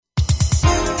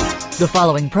The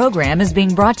following program is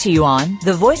being brought to you on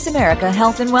the Voice America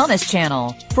Health and Wellness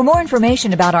Channel. For more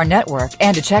information about our network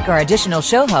and to check our additional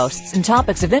show hosts and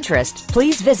topics of interest,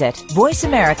 please visit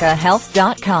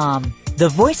voiceamericahealth.com. The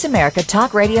Voice America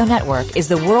Talk Radio Network is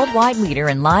the worldwide leader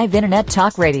in live Internet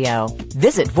talk radio.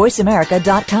 Visit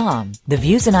voiceamerica.com. The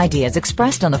views and ideas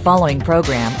expressed on the following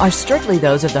program are strictly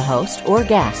those of the host or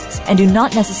guests and do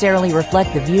not necessarily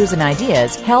reflect the views and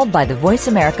ideas held by the Voice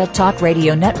America Talk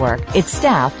Radio Network, its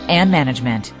staff, and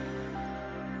management.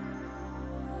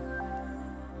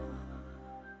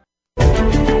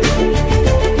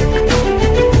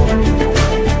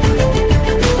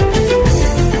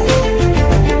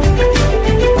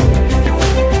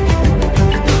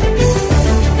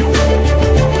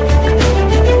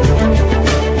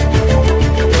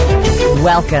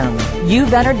 Welcome.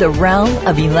 You've entered the realm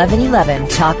of 1111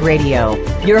 Talk Radio.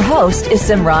 Your host is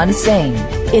Simran Singh.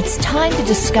 It's time to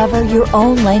discover your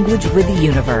own language with the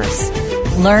universe.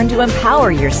 Learn to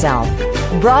empower yourself,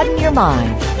 broaden your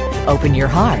mind, open your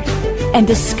heart, and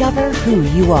discover who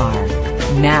you are.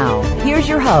 Now, here's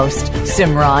your host,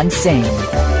 Simran Singh.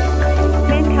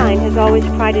 Mankind has always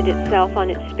prided itself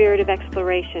on its spirit of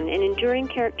exploration, an enduring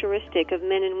characteristic of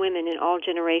men and women in all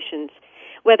generations.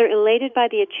 Whether elated by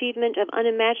the achievement of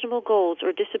unimaginable goals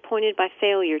or disappointed by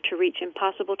failure to reach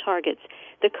impossible targets,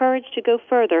 the courage to go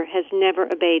further has never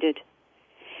abated.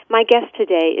 My guest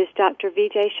today is Dr.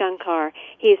 Vijai Shankar.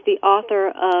 He is the author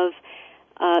of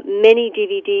many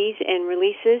DVDs and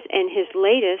releases, and his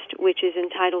latest, which is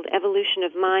entitled Evolution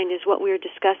of Mind, is what we are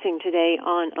discussing today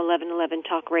on 1111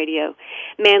 Talk Radio.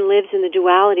 Man lives in the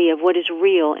duality of what is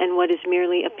real and what is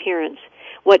merely appearance,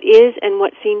 what is and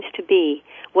what seems to be,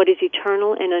 what is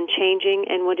eternal and unchanging,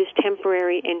 and what is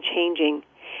temporary and changing.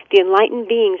 The enlightened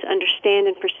beings understand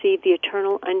and perceive the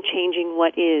eternal, unchanging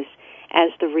what is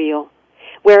as the real,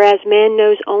 whereas man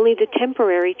knows only the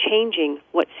temporary, changing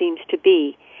what seems to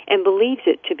be, and believes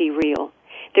it to be real.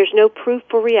 There's no proof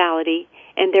for reality,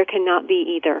 and there cannot be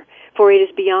either, for it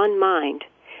is beyond mind.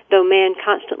 Though man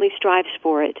constantly strives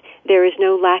for it, there is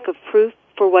no lack of proof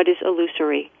for what is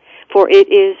illusory, for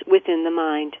it is within the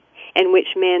mind, and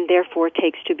which man therefore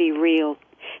takes to be real.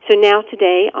 So now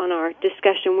today on our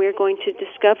discussion, we're going to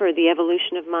discover the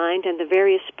evolution of mind and the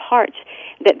various parts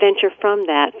that venture from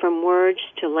that, from words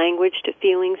to language to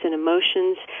feelings and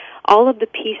emotions, all of the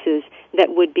pieces that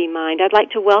would be mind. I'd like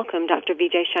to welcome Dr.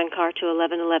 Vijai Shankar to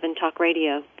 1111 Talk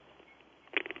Radio.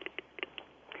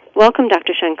 Welcome,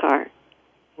 Dr. Shankar.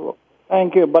 Well,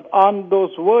 thank you. But on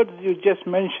those words you just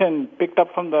mentioned, picked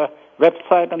up from the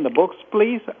website and the books,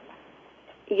 please.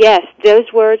 Yes,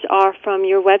 those words are from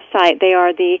your website. They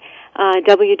are the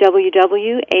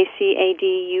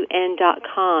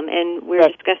www.acadun.com, and we're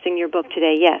discussing your book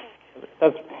today, yes.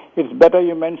 It's better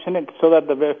you mention it so that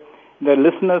the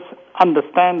listeners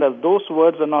understand that those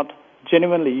words are not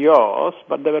genuinely yours,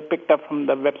 but they were picked up from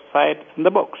the website and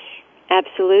the books.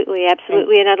 Absolutely,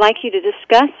 absolutely. And I'd like you to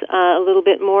discuss a little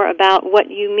bit more about what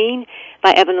you mean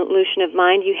by evolution of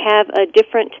mind. You have a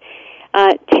different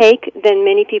take than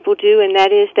many people do, and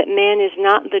that is that man is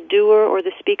not the doer or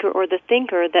the speaker or the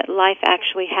thinker, that life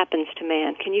actually happens to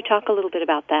man. Can you talk a little bit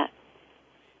about that?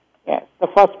 Yes. The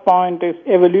first point is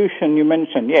evolution, you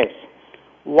mentioned, yes.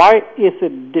 Why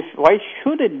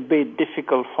should it be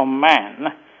difficult for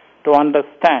man to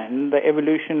understand the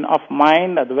evolution of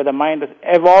mind, or whether mind is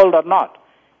evolved or not,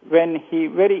 when he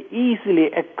very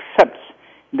easily accepts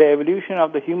the evolution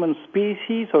of the human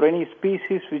species or any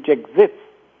species which exists?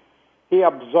 He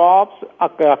absorbs,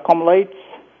 accumulates,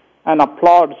 and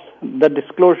applauds the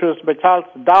disclosures by Charles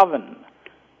Darwin.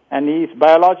 And he is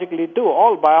biologically too.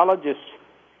 All biologists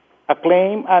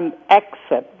acclaim and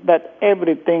accept that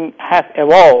everything has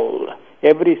evolved.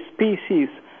 Every species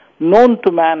known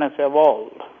to man has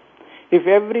evolved. If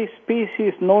every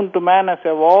species known to man has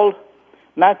evolved,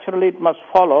 naturally it must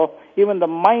follow even the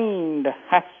mind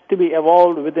has to be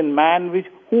evolved within man,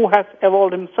 who has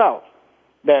evolved himself.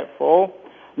 Therefore,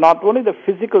 not only the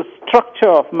physical structure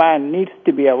of man needs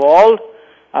to be evolved,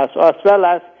 as well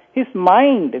as his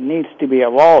mind needs to be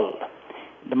evolved.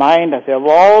 The mind has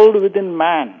evolved within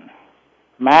man.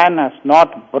 Man has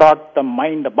not brought the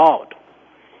mind about.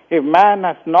 If man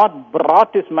has not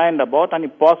brought his mind about, and he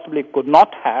possibly could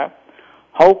not have,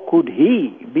 how could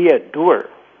he be a doer,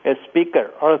 a speaker,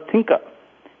 or a thinker?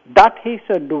 That he's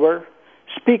a doer,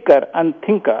 speaker, and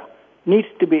thinker needs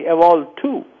to be evolved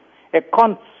too. A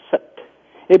concept,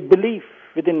 a belief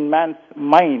within man's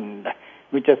mind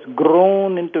which has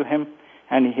grown into him,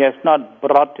 and he has not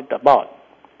brought it about.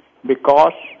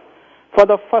 Because for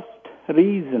the first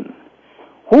reason,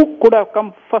 who could have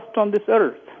come first on this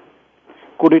earth?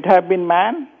 Could it have been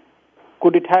man?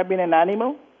 Could it have been an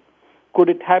animal? Could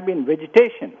it have been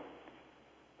vegetation?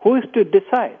 Who is to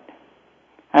decide?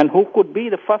 And who could be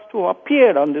the first who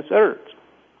appeared on this earth?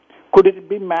 Could it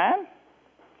be man?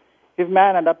 If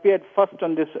man had appeared first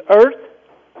on this earth,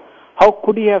 how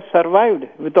could he have survived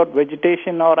without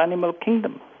vegetation or animal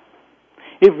kingdom?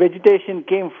 If vegetation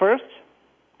came first,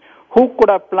 who could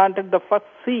have planted the first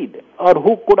seed, or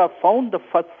who could have found the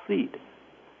first seed?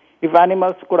 If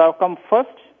animals could have come first,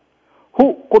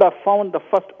 who could have found the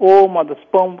first ovum or the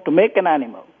sperm to make an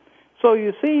animal? So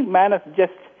you see, man has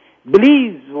just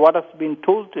believes what has been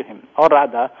told to him, or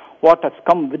rather, what has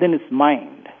come within his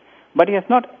mind. But he has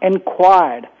not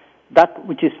inquired that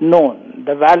which is known,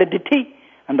 the validity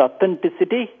and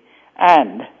authenticity,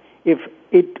 and if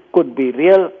it could be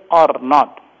real or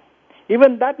not.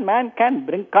 Even that man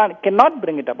cannot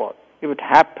bring it about. If it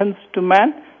happens to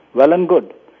man, well and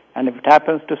good. And if it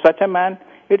happens to such a man,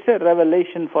 it's a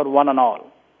revelation for one and all.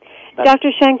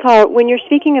 Dr. Shankar, when you're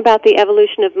speaking about the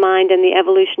evolution of mind and the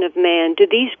evolution of man, do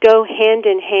these go hand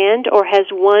in hand, or has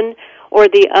one or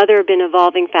the other been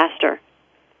evolving faster?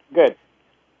 Good.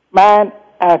 Man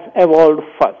has evolved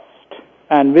first,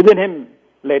 and within him,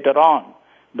 later on,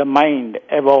 the mind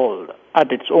evolved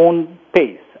at its own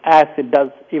pace, as it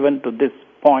does even to this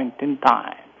point in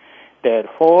time.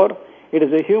 Therefore, it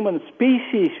is a human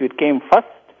species which came first,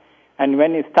 and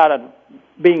when he started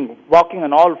walking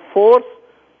on all fours,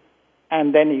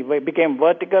 and then he became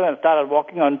vertical and started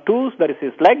walking on twos, that is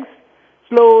his legs,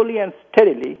 slowly and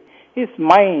steadily, his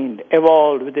mind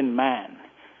evolved within man.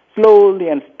 Slowly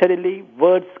and steadily,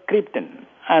 words crept in.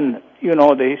 And you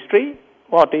know the history,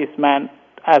 what is man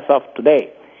as of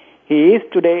today? He is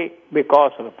today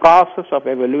because of a process of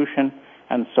evolution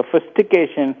and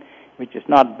sophistication which has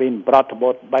not been brought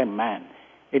about by man.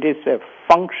 It is a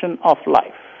function of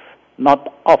life,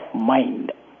 not of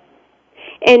mind.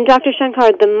 And Dr.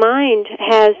 Shankar, the mind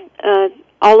has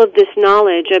all of this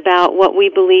knowledge about what we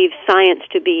believe science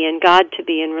to be and God to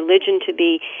be and religion to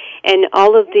be, and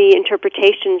all of the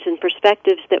interpretations and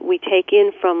perspectives that we take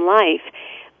in from life.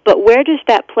 But where does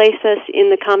that place us in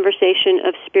the conversation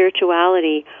of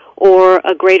spirituality or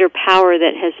a greater power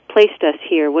that has placed us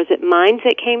here? Was it mind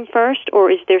that came first,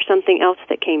 or is there something else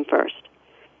that came first?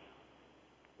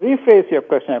 Rephrase your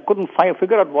question. I couldn't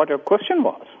figure out what your question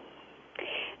was.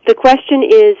 The question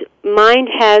is, mind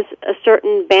has a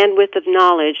certain bandwidth of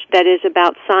knowledge that is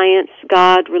about science,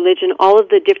 God, religion, all of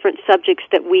the different subjects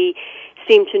that we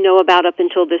seem to know about up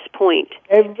until this point.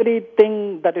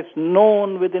 Everything that is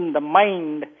known within the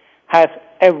mind has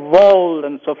evolved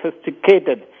and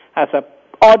sophisticated as an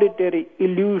auditory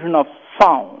illusion of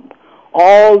sound.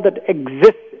 All that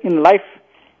exists in life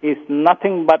is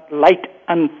nothing but light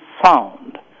and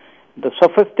sound. The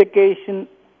sophistication,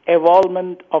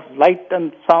 evolvement of light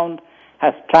and sound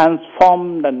has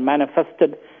transformed and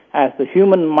manifested as the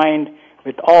human mind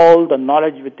with all the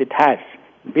knowledge which it has,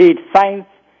 be it science,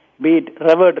 be it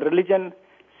revered religion,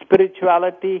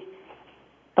 spirituality,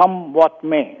 come what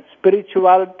may.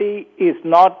 Spirituality is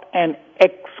not an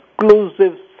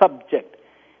exclusive subject.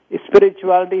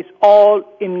 Spirituality is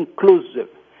all-inclusive.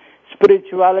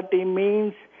 Spirituality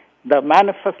means the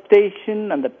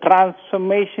manifestation and the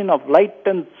transformation of light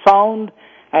and sound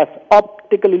as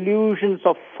optical illusions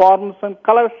of forms and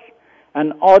colors,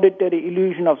 an auditory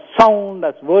illusion of sound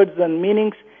as words and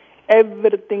meanings.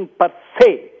 Everything per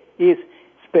se is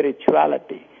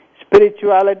spirituality.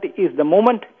 Spirituality is the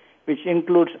moment which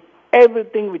includes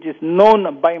everything which is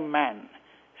known by man.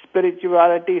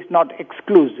 Spirituality is not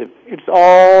exclusive. It's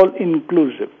all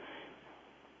inclusive.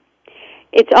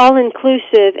 It's all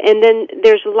inclusive, and then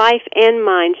there's life and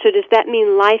mind. So does that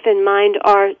mean life and mind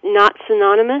are not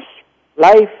synonymous?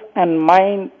 Life and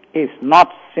mind is not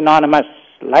synonymous.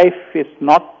 Life is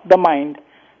not the mind,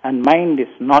 and mind is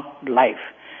not life.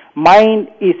 Mind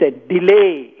is a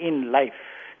delay in life,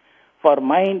 for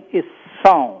mind is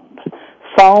sound.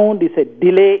 Sound is a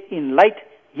delay in light,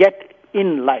 yet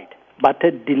in light, but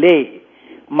a delay.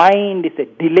 Mind is a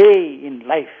delay in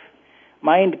life.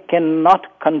 Mind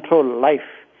cannot control life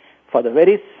for the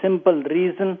very simple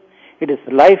reason it is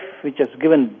life which has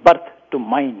given birth to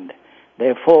mind.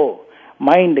 Therefore,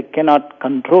 mind cannot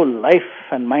control life,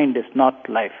 and mind is not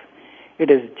life.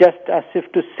 It is just as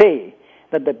if to say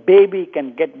that the baby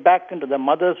can get back into the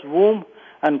mother's womb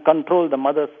and control the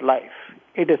mother's life.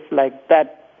 It is like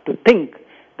that to think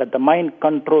that the mind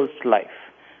controls life.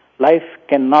 Life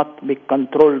cannot be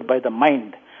controlled by the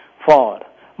mind, for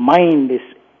mind is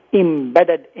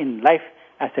embedded in life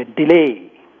as a delay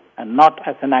and not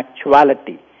as an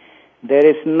actuality. There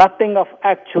is nothing of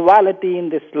actuality in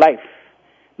this life,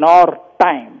 nor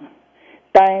time.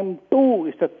 Time too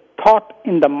is a thought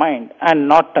in the mind and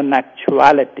not an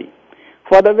actuality.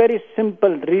 For the very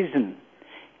simple reason,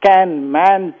 can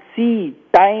man see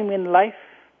time in life?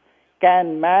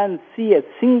 Can man see a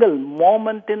single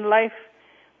moment in life?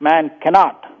 Man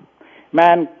cannot.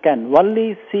 Man can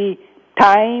only see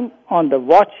time on the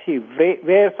watch he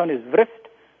wears on his wrist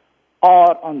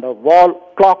or on the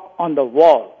clock on the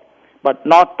wall, but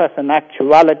not as an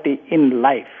actuality in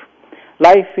life.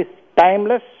 Life is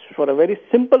timeless for a very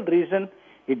simple reason.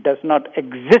 It does not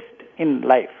exist in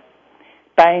life.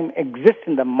 Time exists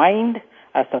in the mind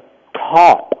as a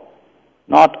thought,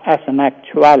 not as an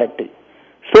actuality.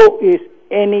 So is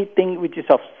anything which is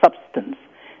of substance.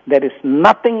 There is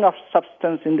nothing of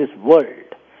substance in this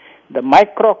world. The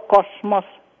microcosmos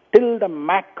till the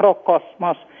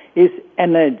macrocosmos is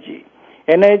energy.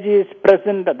 Energy is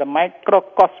present at the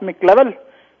microcosmic level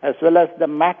as well as the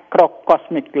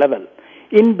macrocosmic level.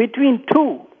 In between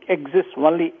two exists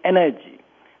only energy.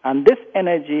 And this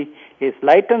energy is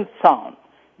light and sound,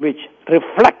 which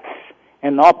reflects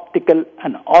an optical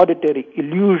and auditory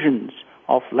illusions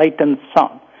of light and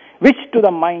sound, which to the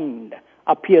mind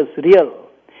appears real,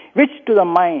 which to the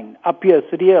mind appears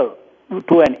real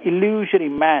to an illusory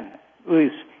man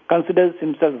who considers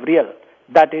himself real.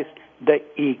 That is the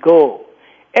ego.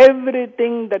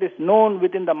 Everything that is known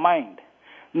within the mind,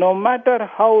 no matter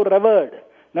how revered,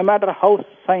 no matter how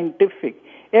scientific,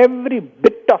 every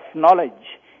bit of knowledge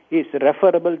is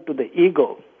referable to the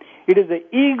ego. It is the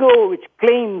ego which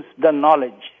claims the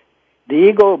knowledge. The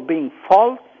ego being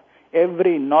false,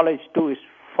 every knowledge too is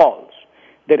false.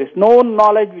 There is no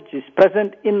knowledge which is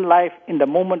present in life in the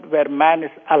moment where man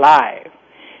is alive.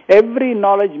 Every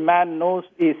knowledge man knows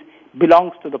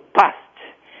belongs to the past.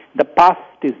 The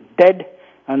past is dead,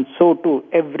 and so too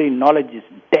every knowledge is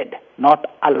dead, not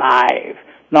alive,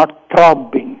 not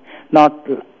throbbing, not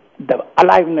the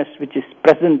aliveness which is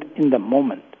present in the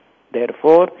moment.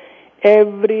 Therefore,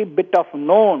 every bit of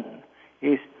known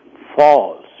is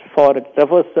false, for it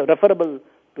refers referable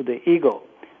to the ego.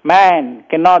 Man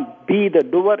cannot be the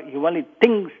doer, he only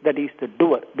thinks that he is the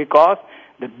doer, because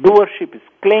the doership is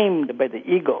claimed by the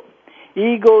ego.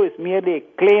 Ego is merely a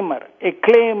claimer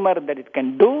that it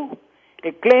can do,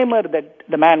 a claimer that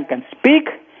the man can speak,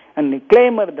 and a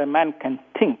claimer that the man can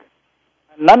think.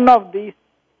 None of these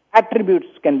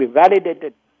attributes can be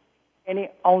validated any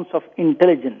ounce of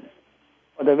intelligence,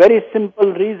 for the very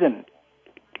simple reason.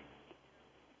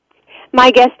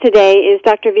 My guest today is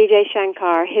Dr. Vijai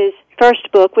Shankar. His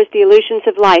first book was The Illusions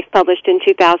of Life, published in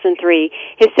 2003.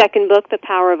 His second book, The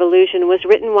Power of Illusion, was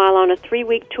written while on a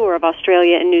 3-week tour of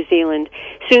Australia and New Zealand.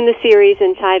 Soon the series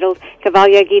entitled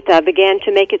Kavalya Gita began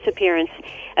to make its appearance,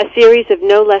 a series of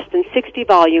no less than 60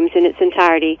 volumes in its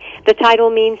entirety. The title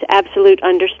means absolute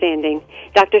understanding.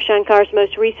 Dr. Shankar's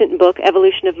most recent book,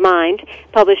 Evolution of Mind,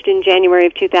 published in January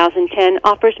of 2010,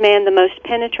 offers man the most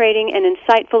penetrating and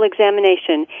insightful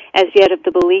examination as yet of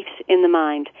the beliefs in the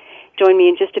mind. Join me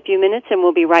in just a few minutes, and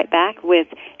we'll be right back with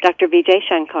Dr. Vijai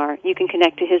Shankar. You can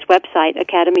connect to his website,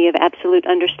 Academy of Absolute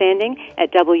Understanding,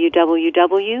 at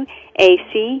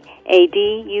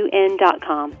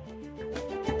www.acadun.com.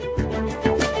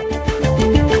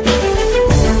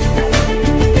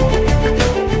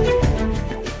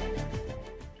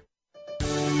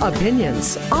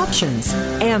 Opinions, options,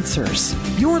 answers.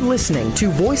 You're listening to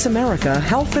Voice America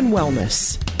Health and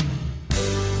Wellness.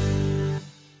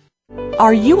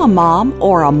 Are you a mom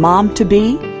or a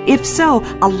mom-to-be? If so,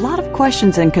 a lot of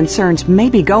questions and concerns may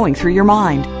be going through your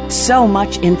mind. So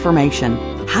much information.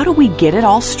 How do we get it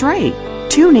all straight?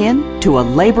 Tune in to A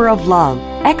Labor of Love,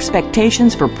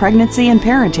 Expectations for Pregnancy and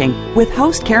Parenting with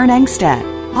host Karen Engstedt.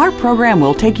 Our program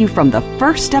will take you from the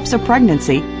first steps of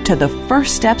pregnancy to the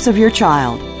first steps of your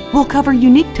child. We'll cover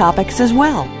unique topics as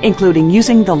well, including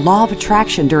using the law of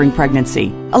attraction during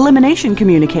pregnancy, elimination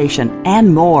communication,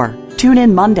 and more. Tune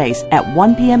in Mondays at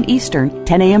 1 p.m. Eastern,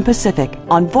 10 a.m. Pacific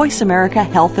on Voice America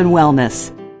Health and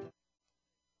Wellness.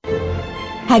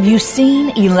 Have you seen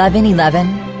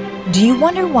 1111? Do you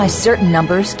wonder why certain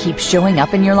numbers keep showing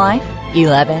up in your life?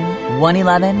 11,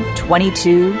 111,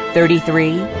 22,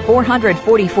 33,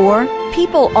 444.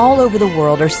 People all over the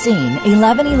world are seeing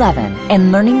 1111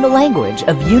 and learning the language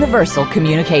of universal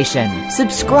communication.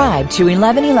 Subscribe to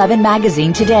 1111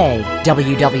 Magazine today.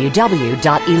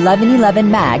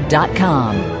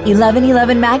 www.1111mag.com.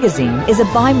 1111 Magazine is a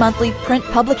bi-monthly print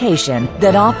publication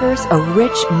that offers a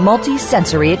rich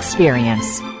multi-sensory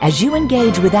experience. As you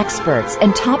engage with experts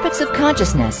and topics of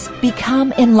consciousness,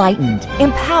 become enlightened,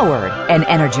 empowered, and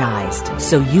energized,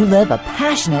 so you live a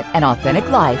passionate and authentic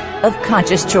life of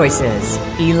conscious choices.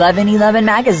 1111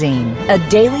 Magazine, a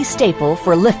daily staple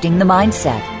for lifting the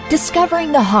mindset,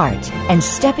 Discovering the heart and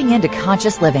stepping into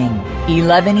conscious living.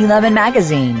 1111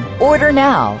 Magazine. Order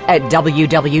now at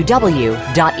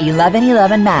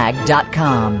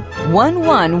www.1111mag.com.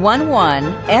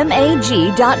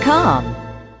 1111mag.com.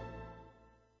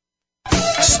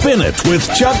 Spin It with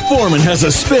Chuck Foreman has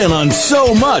a spin on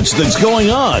so much that's going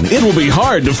on. It will be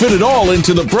hard to fit it all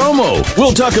into the promo.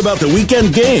 We'll talk about the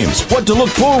weekend games, what to look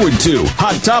forward to,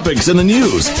 hot topics in the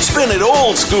news. Spin It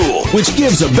old school, which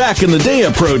gives a back-in-the-day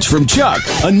approach from Chuck.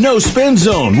 A no-spin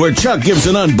zone where Chuck gives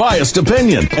an unbiased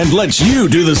opinion and lets you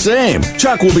do the same.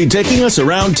 Chuck will be taking us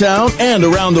around town and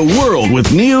around the world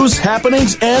with news,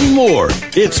 happenings, and more.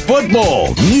 It's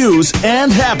football, news,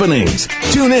 and happenings.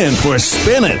 Tune in for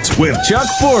Spin It with Chuck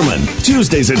Foreman,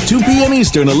 Tuesdays at 2 p.m.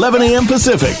 Eastern, 11 a.m.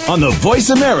 Pacific on the Voice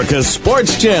America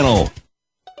Sports Channel.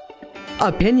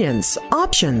 Opinions,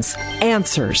 options,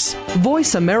 answers.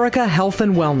 Voice America Health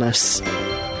and Wellness.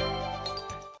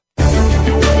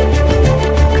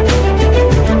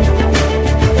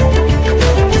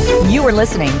 You are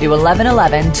listening to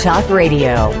 1111 Talk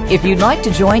Radio. If you'd like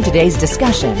to join today's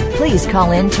discussion, please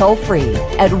call in toll-free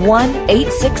at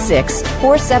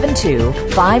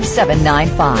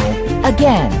 1-866-472-5795.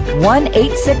 Again,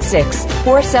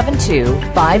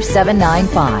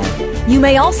 1-866-472-5795. You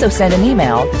may also send an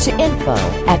email to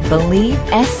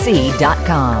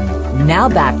info@believesc.com. Now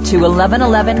back to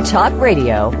 1111 Talk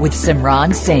Radio with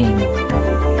Simran Singh.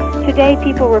 Today,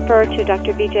 people refer to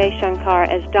Dr. Vijai Shankar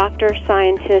as Doctor,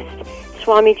 Scientist,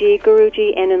 Swamiji,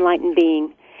 Guruji, and Enlightened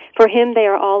Being. For him, they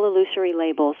are all illusory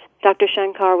labels. Dr.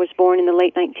 Shankar was born in the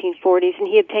late 1940s, and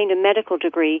he obtained a medical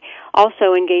degree,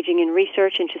 also engaging in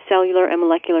research into cellular and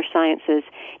molecular sciences.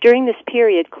 During this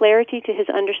period, clarity to his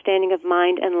understanding of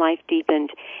mind and life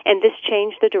deepened, and this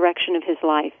changed the direction of his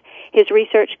life. His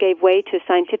research gave way to a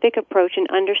scientific approach in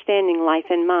understanding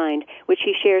life and mind, which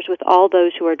he shares with all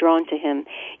those who are drawn to him.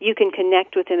 You can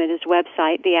connect with him at his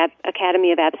website, the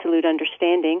Academy of Absolute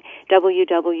Understanding,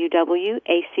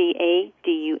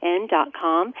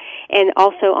 www.acadun.com, and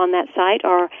also on that site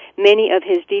are many of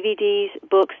his DVDs,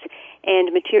 books,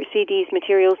 and CDs,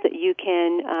 materials that you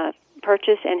can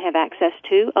purchase and have access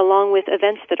to, along with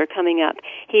events that are coming up.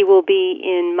 He will be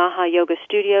in Maha Yoga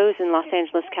Studios in Los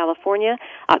Angeles, California,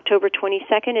 October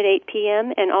 22nd at 8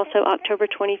 p.m. and also October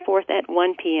 24th at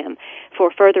 1 p.m.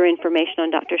 For further information on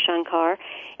Dr. Shankar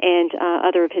and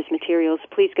other of his materials,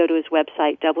 please go to his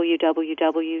website,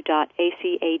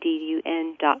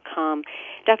 www.acadun.com.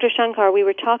 Dr. Shankar, we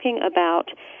were talking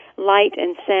about light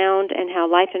and sound and how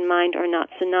life and mind are not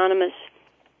synonymous.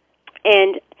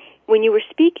 And when you were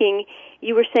speaking,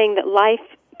 you were saying that life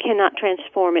cannot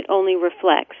transform, it only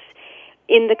reflects.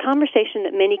 In the conversation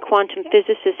that many quantum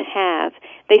physicists have,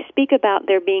 they speak about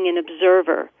there being an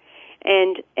observer,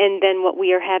 and then what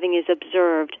we are having is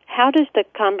observed. How does the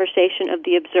conversation of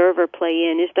the observer play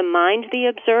in? Is the mind the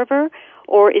observer,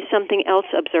 or is something else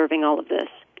observing all of this?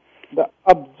 The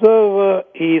observer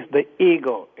is the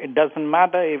ego. It doesn't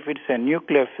matter if it's a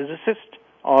nuclear physicist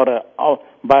or a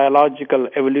biological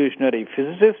evolutionary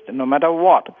physicist, no matter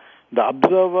what. The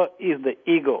observer is the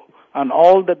ego, and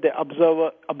all that the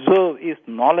observer observe is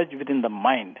knowledge within the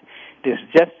mind. It is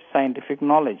just scientific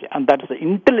knowledge, and that's the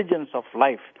intelligence of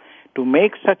life, to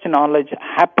make such knowledge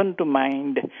happen to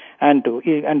mind and to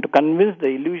convince the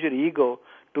illusory ego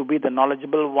to be the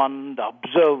knowledgeable one, the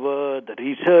observer, the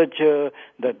researcher,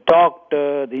 the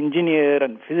doctor, the engineer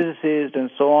and physicist,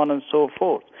 and so on and so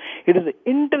forth. It is the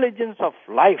intelligence of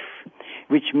life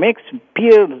which makes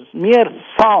mere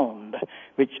sound,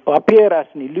 which appear as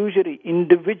an illusory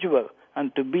individual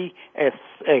and to be a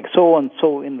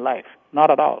so-and-so in life.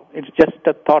 Not at all. It's just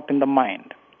a thought in the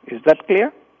mind. Is that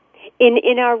clear?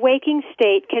 In our waking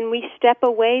state, can we step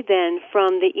away then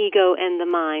from the ego and the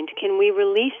mind? Can we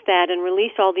release that and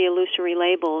release all the illusory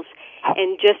labels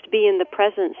and just be in the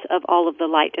presence of all of the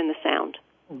light and the sound?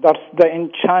 That's the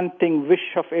enchanting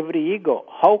wish of every ego.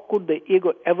 How could the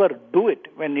ego ever do it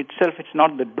when itself it's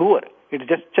not the doer? It's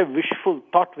just a wishful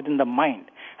thought within the mind.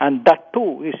 And that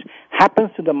too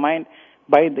happens to the mind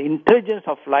by the intelligence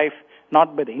of life,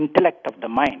 not by the intellect of the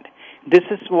mind. This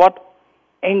is what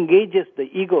engages the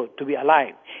ego to be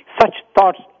alive. Such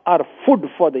thoughts are food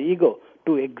for the ego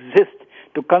to exist,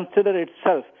 to consider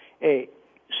itself a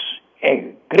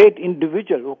great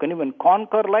individual who can even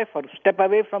conquer life or step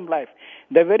away from life.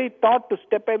 The very thought to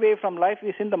step away from life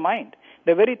is in the mind.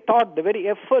 The very thought, the very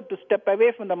effort to step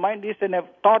away from the mind is a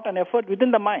thought and effort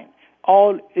within the mind.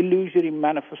 All illusory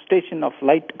manifestation of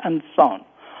light and sound.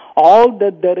 All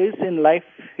that there is in life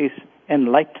is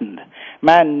enlightened.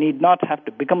 Man need not have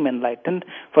to become enlightened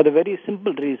for the very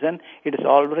simple reason it is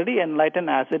already enlightened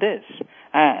as it is.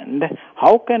 And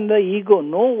how can the ego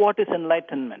know what is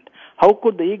enlightenment? How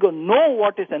could the ego know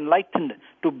what is enlightened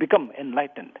to become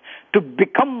enlightened? To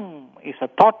become is a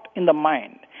thought in the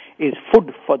mind, is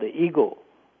food for the ego,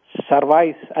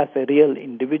 survives as a real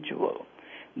individual.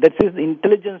 This is the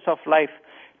intelligence of life,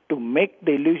 to make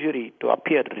the illusory to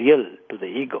appear real to the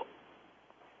ego.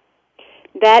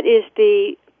 That is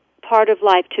the part of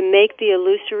life, to make the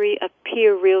illusory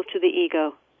appear real to the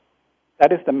ego.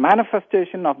 That is the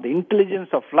manifestation of the intelligence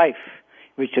of life,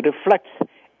 which reflects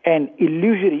an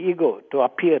illusory ego to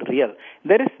appear real.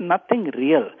 There is nothing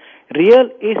real. Real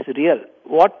is real.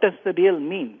 What does the real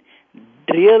mean?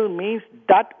 Real means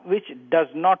that which does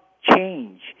not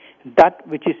change, that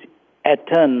which is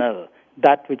eternal,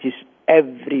 that which is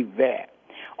everywhere.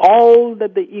 All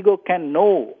that the ego can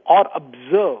know or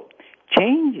observe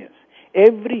changes.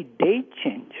 Every day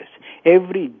changes.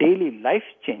 Every daily life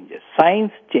changes.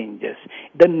 Science changes.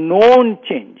 The known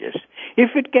changes.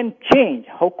 If it can change,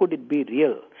 how could it be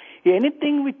real?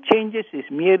 Anything which changes is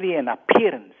merely an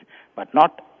appearance, but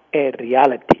not a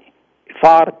reality.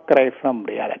 Far cry from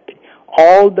reality.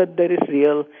 All that there is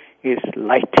real is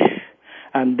light.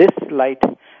 And this light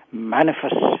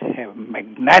manifests a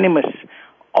magnanimous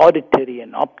auditory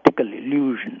and optical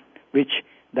illusion, which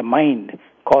the mind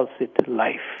calls it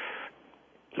life.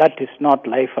 That is not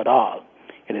life at all.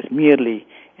 It is merely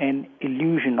an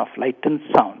illusion of light and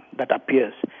sound that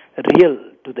appears real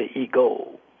to the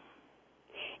ego.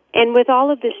 And with all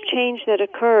of this change that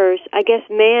occurs, I guess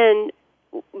man,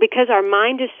 because our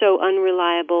mind is so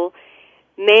unreliable,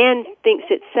 man thinks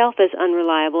itself as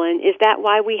unreliable. And is that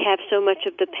why we have so much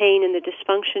of the pain and the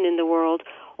dysfunction in the world?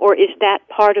 Or is that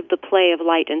part of the play of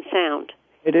light and sound?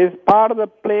 It is part of the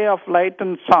play of light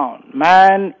and sound.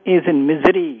 Man is in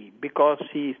misery because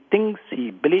he thinks,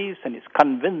 he believes, and is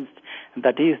convinced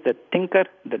that he is the thinker,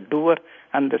 the doer,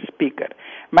 and the speaker.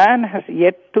 Man has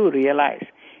yet to realize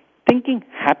thinking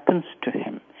happens to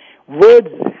him. Words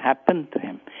happen to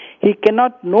him. He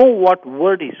cannot know what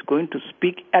word he is going to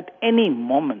speak at any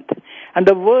moment. And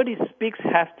the word he speaks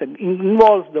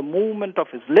involves the movement of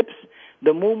his lips,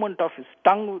 the movement of his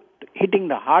tongue hitting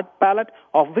the hard palate,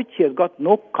 of which he has got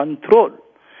no control.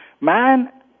 Man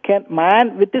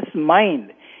with his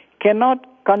mind cannot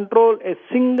control a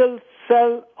single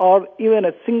cell or even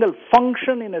a single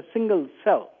function in a single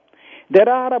cell. There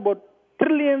are about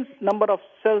trillions number of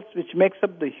cells which makes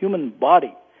up the human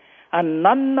body, and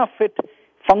none of it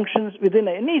functions within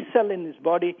any cell in his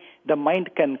body the mind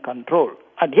can control.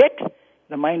 And yet,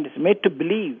 the mind is made to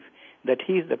believe that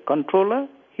he is the controller,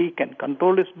 he can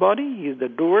control his body, he is the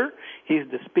doer, he is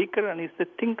the speaker, and he is the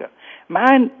thinker.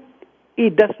 Man, he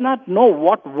does not know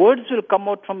what words will come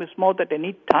out from his mouth at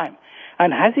any time.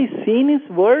 And has he seen his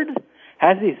words?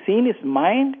 Has he seen his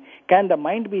mind? Can the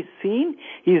mind be seen?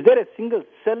 Is there a single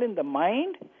cell in the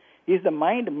mind? Is the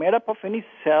mind made up of any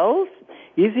cells?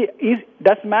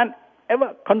 Does man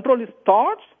ever control his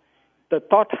thoughts? The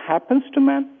thought happens to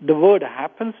man, the word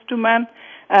happens to man,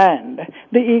 and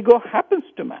the ego happens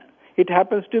to man. It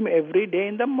happens to him every day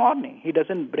in the morning. He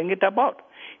doesn't bring it about.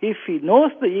 If he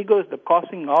knows the ego is the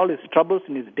causing all his troubles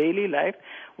in his daily life,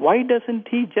 why doesn't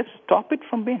he just stop it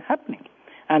from being happening?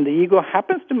 And the ego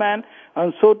happens to man,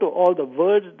 and so to all the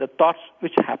words, the thoughts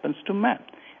which happens to man.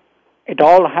 It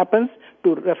all happens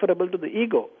referable to the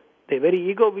ego, the very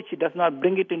ego which he does not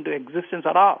bring it into existence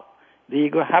at all. The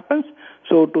ego happens,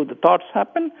 so to the thoughts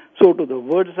happen, so to the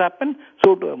words happen,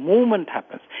 so to a movement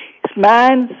happens.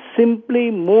 Man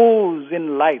simply moves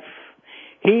in life.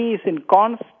 He is in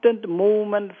constant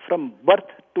movement from birth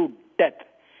to death.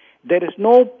 There is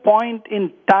no point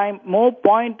in time, no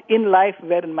point in life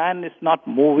where man is not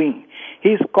moving. He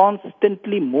is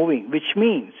constantly moving, which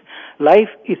means life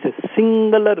is a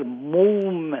singular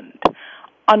movement,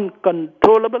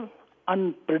 uncontrollable,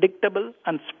 unpredictable,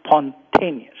 and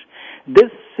spontaneous.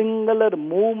 This singular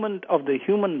movement of the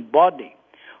human body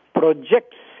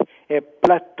projects a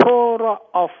plethora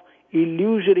of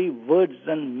illusory words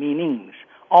and meanings,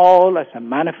 all as a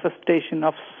manifestation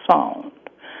of sound.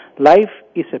 Life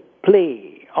is a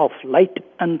play of light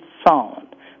and sound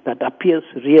that appears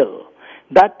real.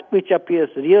 That which appears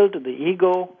real to the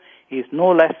ego is no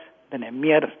less than a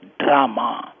mere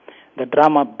drama. The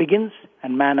drama begins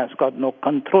and man has got no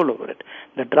control over it.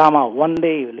 The drama one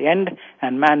day will end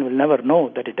and man will never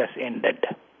know that it has ended.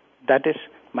 That is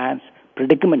man's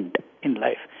predicament in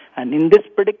life. And in this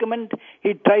predicament,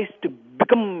 he tries to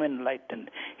become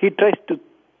enlightened. He tries to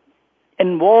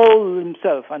involve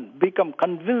himself and become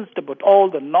convinced about all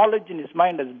the knowledge in his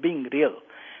mind as being real.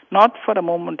 Not for a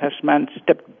moment has man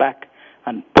stepped back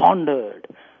and pondered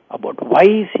about why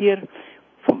he's here,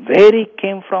 from where he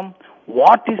came from,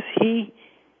 what is he.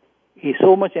 He's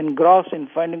so much engrossed in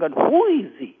finding out who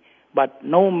is he. But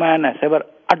no man has ever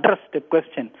addressed the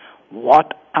question,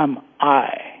 what am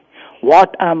I?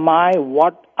 What am I?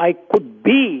 What I could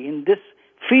be in this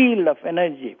field of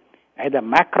energy, either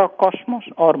macrocosmos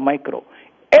or micro.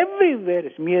 Everywhere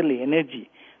is merely energy.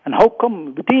 And how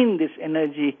come within this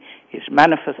energy is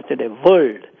manifested a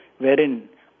world wherein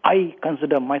I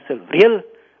consider myself real,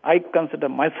 I consider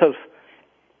myself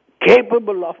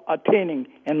capable of attaining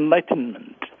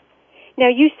enlightenment. Now,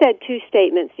 you said two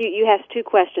statements. You asked two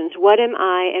questions. What am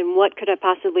I, and what could I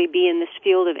possibly be in this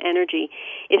field of energy?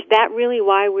 Is that really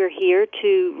why we're here,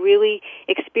 to really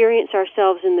experience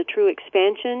ourselves in the true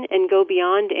expansion and go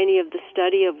beyond any of the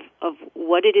study of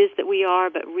what it is that we are,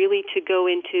 but really to go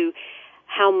into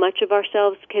how much of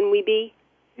ourselves can we be?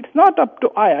 It's not up to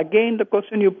I. Again, the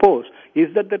question you pose,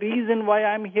 is that the reason why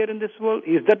I'm here in this world?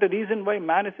 Is that the reason why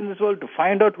man is in this world, to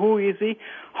find out who is he?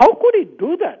 How could he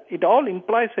do that? It all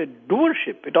implies a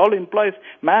doership. It all implies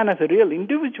man as a real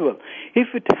individual.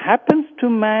 If it happens to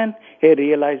man, a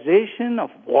realization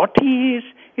of what he is,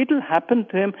 it will happen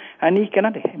to him, and he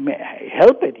cannot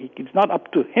help it. It's not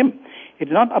up to him.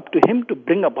 It's not up to him to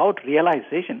bring about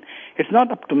realization. It's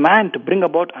not up to man to bring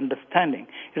about understanding.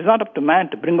 It's not up to man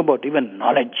to bring about even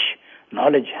knowledge.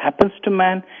 Knowledge happens to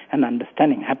man, and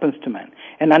understanding happens to man.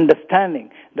 And understanding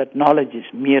that knowledge is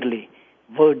merely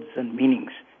words and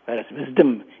meanings, whereas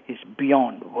wisdom is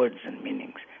beyond words and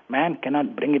meanings. Man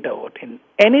cannot bring it about in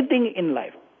anything in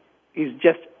life. It's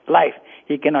just life.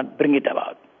 He cannot bring it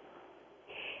about.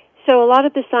 So a lot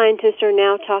of the scientists are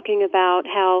now talking about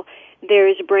how there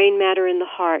is brain matter in the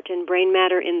heart and brain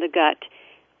matter in the gut.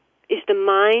 Is the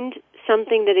mind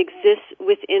something that exists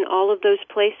within all of those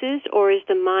places, or is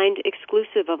the mind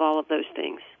exclusive of all of those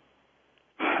things?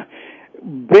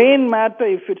 Brain matter,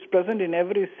 if it's present in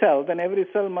every cell, then every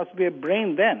cell must be a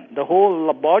brain then. The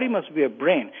whole body must be a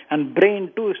brain. And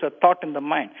brain, too, is a thought in the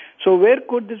mind. So where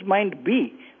could this mind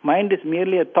be? Mind is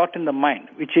merely a thought in the mind,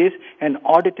 which is an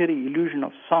auditory illusion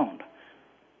of sound.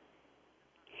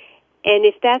 And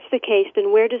if that's the case,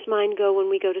 then where does mind go when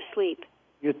we go to sleep?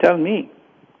 You tell me.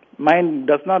 Mind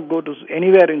does not go to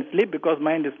anywhere in sleep because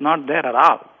mind is not there at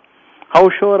all. How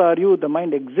sure are you the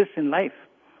mind exists in life?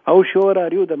 How sure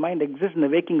are you the mind exists in the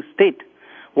waking state?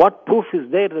 What proof is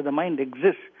there that the mind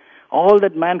exists? All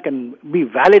that man can be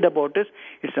valid about is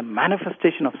it's a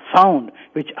manifestation of sound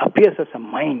which appears as a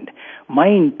mind.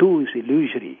 Mind too is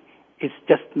illusory. It's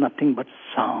just nothing but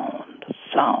sound.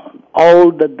 Sound.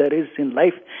 All that there is in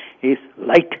life is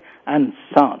light and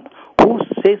sound. Who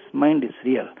says mind is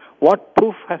real? What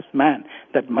proof has man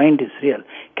that mind is real?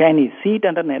 Can he see it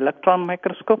under an electron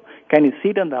microscope? Can he see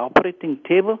it on the operating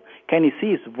table? Can he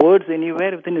see his words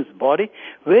anywhere within his body?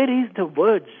 Where is the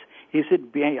words? Is it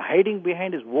hiding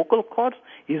behind his vocal cords?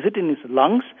 Is it in his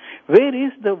lungs? Where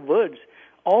is the words?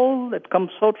 All that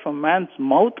comes out from man's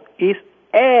mouth is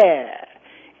air.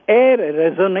 Air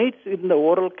resonates in the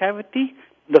oral cavity.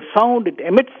 The sound it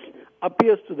emits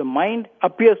appears to the mind,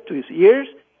 appears to his ears,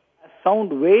 as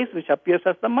sound waves which appears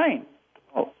as the mind.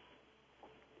 Oh.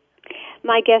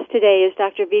 My guest today is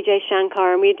Dr. Vijai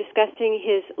Shankar, and we're discussing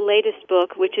his latest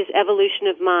book, which is Evolution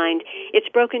of Mind. It's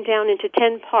broken down into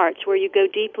 10 parts where you go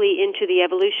deeply into the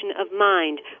evolution of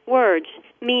mind, words,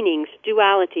 meanings,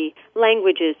 duality,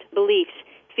 languages, beliefs,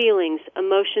 feelings,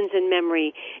 emotions, and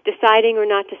memory, deciding or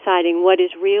not deciding what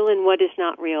is real and what is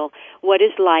not real, what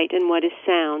is light and what is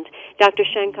sound. Dr.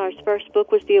 Shankar's first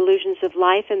book was The Illusions of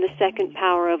Life and the Second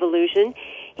Power of Illusion.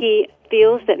 He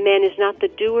feels that man is not the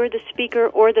doer, the speaker,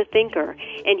 or the thinker,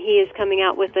 and he is coming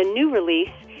out with a new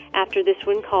release after this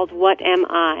one called What Am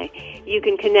I? You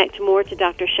can connect more to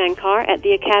Dr. Shankar at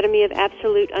the Academy of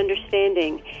Absolute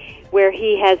Understanding, where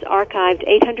he has archived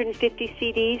 850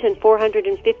 CDs and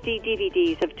 450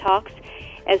 DVDs of talks,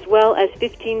 as well as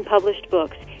 15 published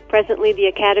books. Presently, the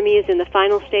Academy is in the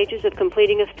final stages of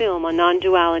completing a film on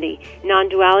non-duality.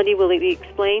 Non-duality will be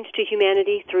explained to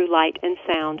humanity through light and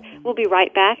sound. We'll be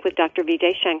right back with Dr.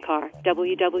 Vijai Shankar,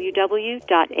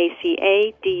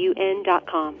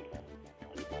 www.acadun.com.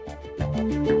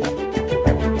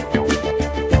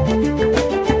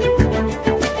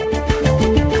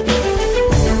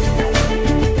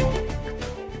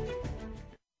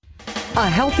 A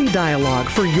healthy dialogue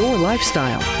for your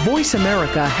lifestyle. Voice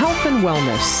America Health and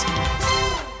Wellness.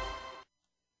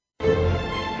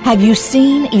 Have you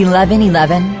seen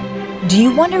 1111? Do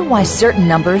you wonder why certain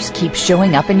numbers keep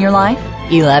showing up in your life?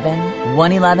 11,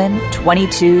 111,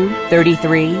 22,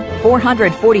 33,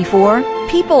 444.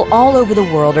 People all over the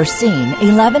world are seeing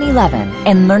 1111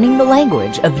 and learning the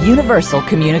language of universal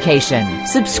communication.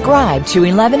 Subscribe to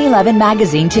 1111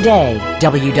 Magazine today.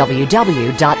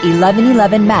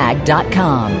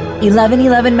 www.1111mag.com.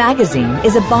 1111 Magazine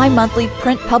is a bi-monthly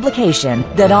print publication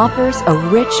that offers a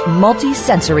rich,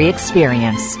 multi-sensory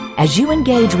experience. As you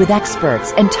engage with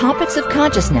experts and topics of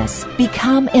consciousness,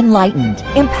 become enlightened,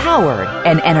 empowered,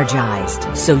 and energized,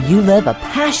 so you live a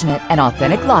passionate and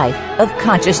authentic life of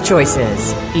conscious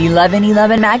choices.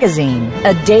 1111 Magazine,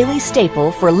 a daily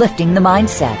staple for lifting the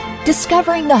mindset,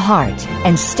 discovering the heart,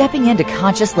 and stepping into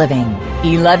conscious living.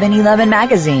 1111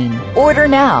 Magazine. Order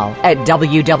now at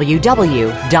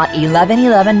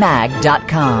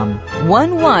www.1111mag.com.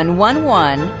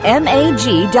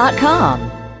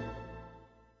 1111mag.com.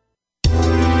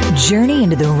 Journey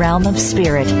into the realm of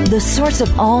spirit, the source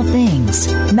of all things.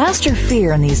 Master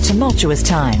fear in these tumultuous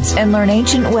times and learn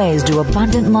ancient ways to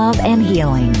abundant love and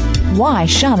healing. Why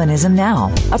Shamanism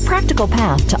Now? A practical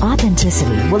path to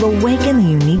authenticity will awaken the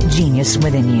unique genius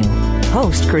within you.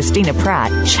 Host Christina Pratt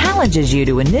challenges you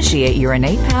to initiate your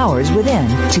innate powers within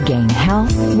to gain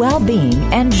health, well-being,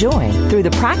 and joy through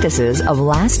the practices of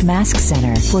Last Mask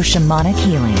Center for Shamanic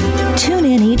Healing. Tune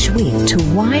in each week to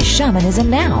Why Shamanism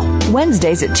Now?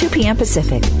 Wednesdays at 2 p.m.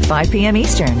 Pacific, 5 p.m.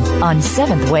 Eastern on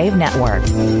Seventh Wave Network.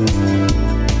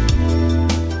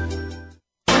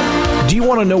 Do you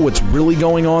want to know what's really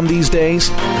going on these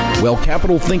days? Well,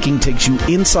 Capital Thinking takes you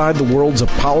inside the worlds of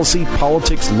policy,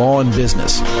 politics, law, and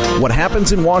business. What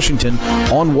happens in Washington,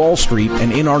 on Wall Street,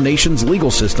 and in our nation's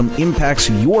legal system impacts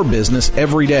your business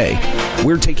every day.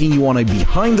 We're taking you on a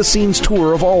behind-the-scenes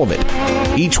tour of all of it.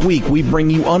 Each week, we bring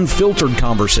you unfiltered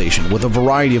conversation with a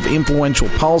variety of influential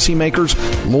policymakers,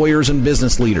 lawyers, and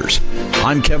business leaders.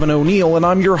 I'm Kevin O'Neill, and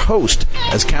I'm your host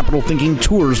as Capital Thinking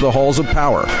tours the halls of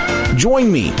power.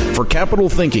 Join me for Capital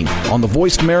Thinking on the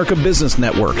Voice America Business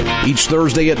Network each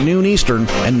Thursday at noon Eastern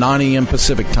and 9 a.m.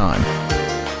 Pacific Time.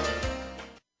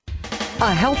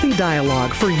 A healthy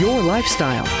dialogue for your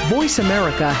lifestyle. Voice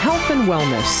America Health and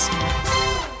Wellness.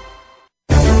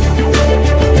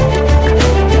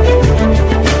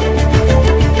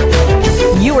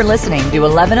 You are listening to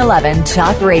 1111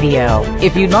 Talk Radio.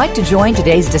 If you'd like to join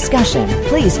today's discussion,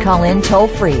 please call in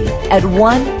toll-free at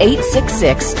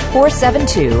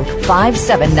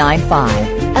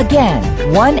 1-866-472-5795. Again,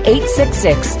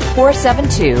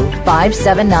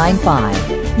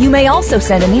 1-866-472-5795. You may also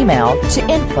send an email to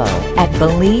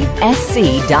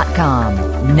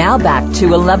info@believesc.com. Now back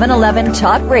to 1111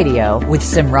 Talk Radio with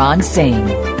Simran Singh.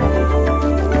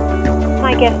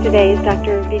 My guest today is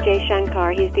Dr. Vijai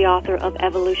Shankar. He's the author of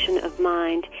Evolution of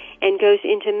Mind and goes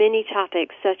into many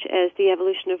topics such as the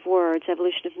evolution of words,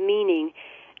 evolution of meaning,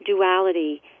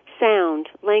 duality, sound,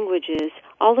 languages,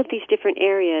 all of these different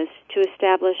areas to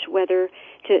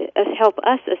help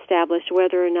us establish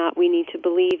whether or not we need to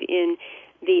believe in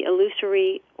the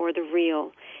illusory or the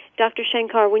real. Dr.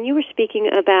 Shankar, when you were speaking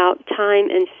about time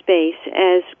and space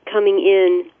as coming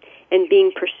in and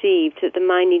being perceived, that the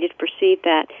mind needed to perceive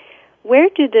that, where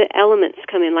do the elements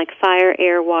come in, like fire,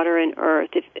 air, water, and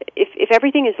earth? If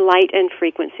everything is light and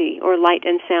frequency, or light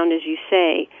and sound, as you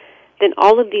say, then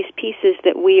all of these pieces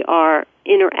that we are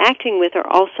interacting with are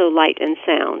also light and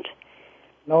sound.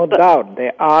 No doubt,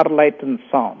 they are light and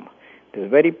sound. The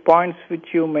very points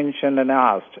which you mentioned and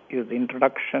asked, the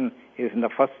introduction is in the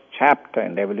first chapter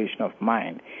in the Evolution of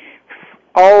Mind.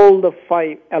 All the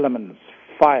 5 elements,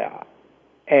 fire,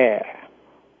 air,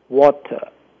 water,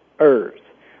 earth,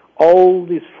 all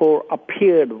these 4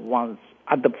 appeared once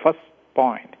at the first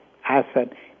point as a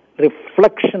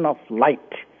reflection of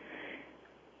light.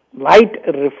 Light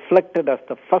reflected as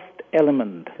the first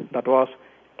element, that was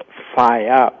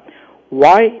fire.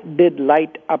 Why did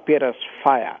light appear as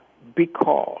fire?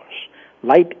 Because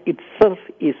light itself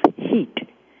is heat,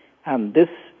 and this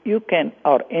you can,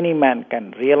 or any man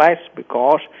can realize,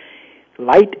 because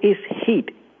light is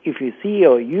heat. If you see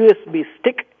your USB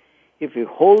stick, if you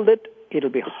hold it, it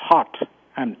will be hot,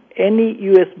 and any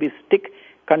USB stick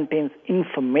contains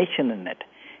information in it.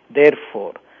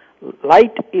 Therefore,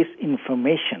 light is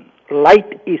information.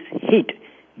 Light is heat.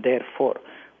 Therefore,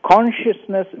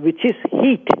 consciousness, which is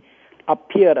heat,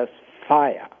 appears as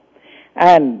fire.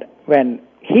 And when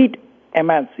heat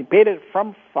emancipated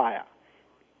from fire,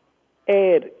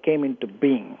 air came into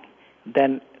being.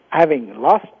 Then, having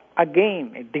lost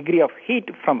again a degree of heat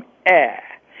from air,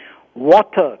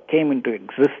 water came into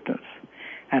existence.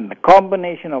 And the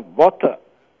combination of water,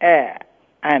 air,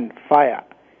 and fire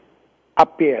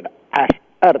appeared as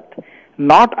earth,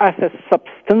 not as a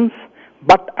substance,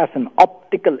 but as an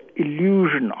optical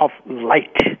illusion of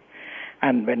light.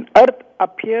 And when earth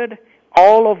appeared,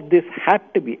 all of this had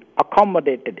to be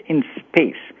accommodated in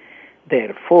space.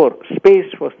 Therefore,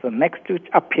 space was the next which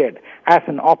appeared as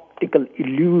an optical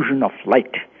illusion of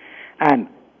light, and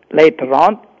later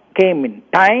on came in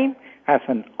time as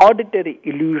an auditory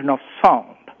illusion of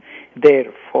sound.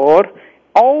 Therefore,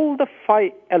 all the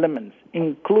 5 elements,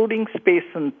 including space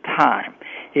and time,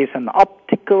 is an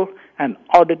optical and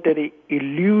auditory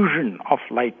illusion of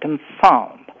light and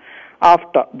sound.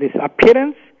 After this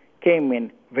appearance came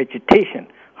in vegetation.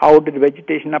 How did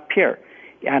vegetation appear?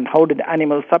 And how did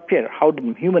animals appear? How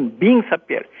did human beings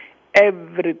appear?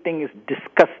 Everything is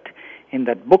discussed in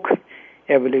that book,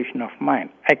 Evolution of Mind.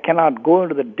 I cannot go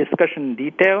into the discussion in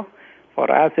detail, for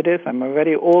as it is, I'm a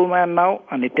very old man now,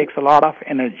 and it takes a lot of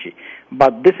energy.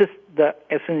 But this is the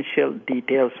essential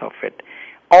details of it.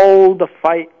 All the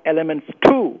 5 elements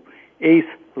too is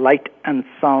light and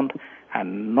sound,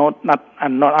 and not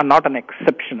an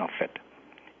exception of it.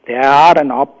 They are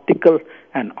an optical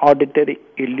and auditory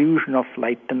illusion of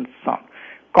light and sound.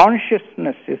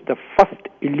 Consciousness is the first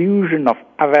illusion of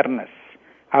awareness.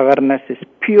 Awareness is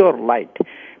pure light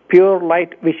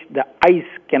which the eyes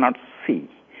cannot see.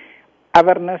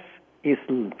 Awareness is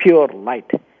pure light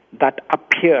that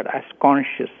appeared as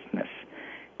consciousness.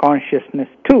 Consciousness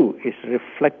too is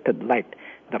reflected light,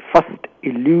 the first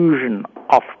illusion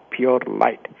of pure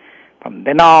light. From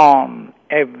then on,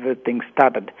 everything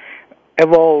started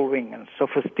evolving and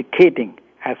sophisticating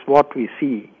as what we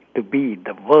see to be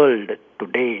the world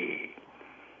today.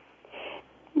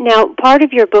 Now, part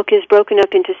of your book is broken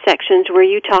up into sections where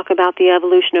you talk about the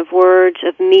evolution of words,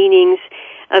 of meanings,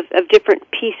 of different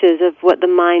pieces of what the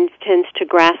mind tends to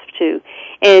grasp to.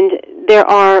 And there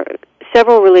are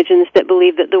several religions that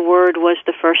believe that the word was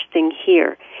the first thing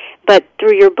here. But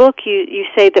through your book, you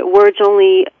say that words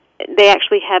they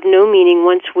actually have no meaning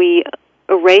once we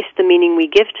erase the meaning we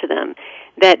give to them,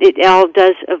 that it all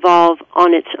does evolve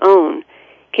on its own.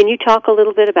 Can you talk a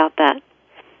little bit about that?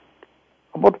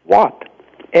 About what?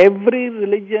 Every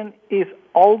religion is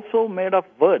also made of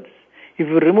words. If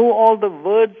you remove all the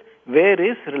words, where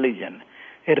is religion?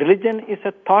 A religion is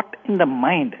a thought in the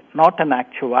mind, not an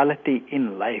actuality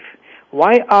in life.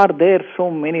 Why are there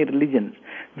so many religions?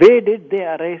 Where did they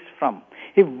arise from?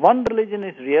 If one religion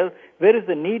is real, where is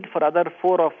the need for other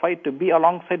 4 or 5 to be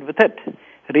alongside with it?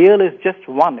 Real is just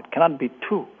one, it cannot be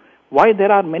 2. Why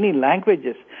there are many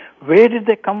languages? Where did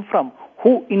they come from?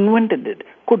 Who invented it?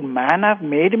 Could man have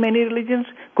made many religions?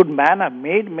 Could man have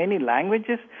made many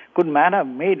languages? Could man have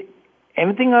made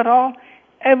anything at all?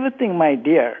 Everything, my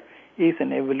dear, is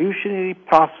an evolutionary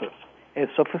process, a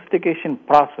sophistication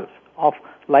process of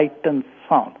light and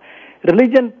sound.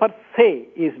 Religion per se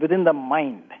is within the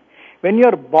mind. When you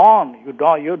are born,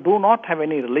 you do not have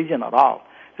any religion at all.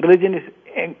 Religion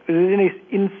is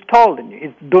installed in you.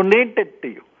 It's donated to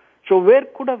you. So where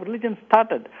could have religion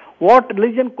started? What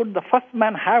religion could the first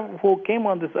man have who came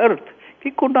on this earth?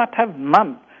 He could not have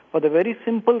none, for the very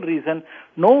simple reason,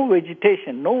 no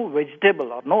vegetation, no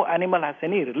vegetable or no animal has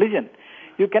any religion.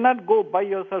 You cannot go buy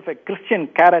yourself a Christian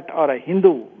carrot or a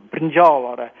Hindu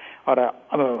brinjal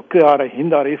or a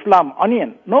Hindu or Islam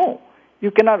onion. No. You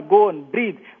cannot go and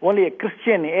breathe only a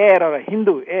Christian air or a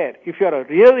Hindu air. If you are a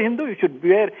real Hindu, you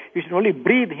should only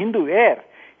breathe Hindu air.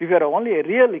 If you are only a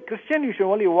real Christian, you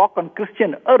should only walk on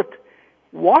Christian earth.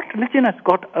 What religion has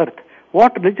got earth?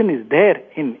 What religion is there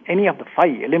in any of the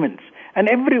 5 elements? And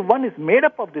everyone is made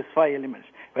up of these 5 elements,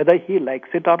 whether he likes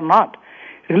it or not.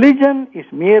 Religion is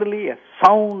merely a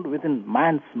sound within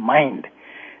man's mind.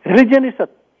 Religion is a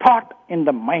thought in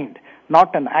the mind,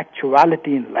 not an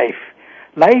actuality in life.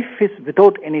 Life is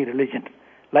without any religion.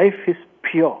 Life is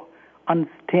pure,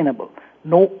 unstainable.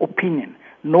 No opinion,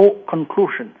 no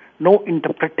conclusion, no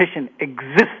interpretation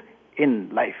exists in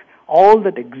life. All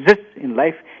that exists in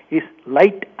life is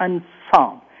light and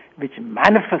sound, which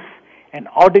manifests an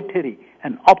auditory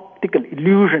and optical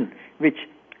illusion, which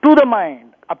to the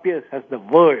mind appears as the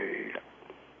world.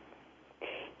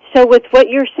 So with what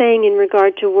you're saying in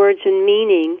regard to words and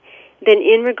meaning, then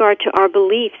in regard to our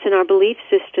beliefs and our belief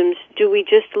systems, do we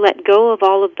just let go of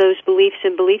all of those beliefs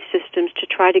and belief systems to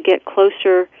try to get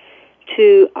closer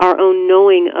to our own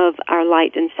knowing of our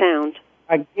light and sound?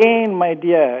 Again, my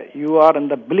dear, you are in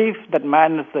the belief that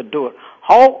man is the door.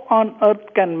 How on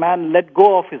earth can man let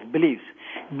go of his beliefs?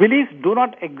 Beliefs do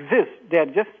not exist. They are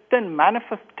just a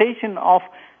manifestation of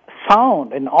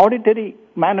sound, an auditory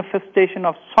manifestation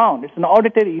of sound. It's an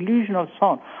auditory illusion of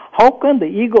sound. How can the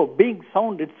ego, being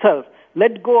sound itself,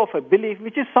 let go of a belief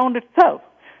which is sound itself?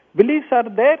 Beliefs are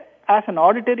there as an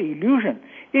auditory illusion.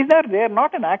 Is that they are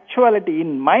not an actuality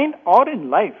in mind or in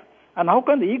life? And how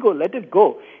can the ego let it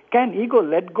go? Can ego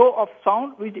let go of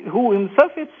sound, who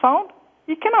himself is sound?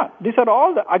 He cannot. These are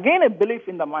all, again, a belief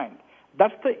in the mind.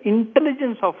 That's the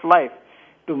intelligence of life,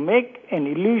 to make an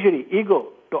illusory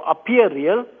ego to appear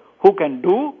real, who can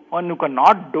do and who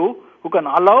cannot do, who can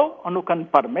allow and who can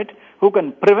permit, who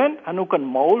can prevent and who can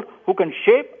mold, who can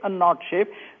shape and not shape.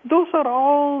 Those are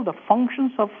all the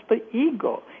functions of the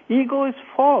ego. Ego is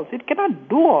false. It cannot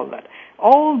do all that.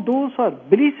 All those are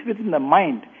beliefs within the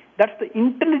mind. That's the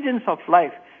intelligence of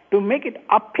life, to make it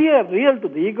appear real to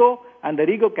the ego, and the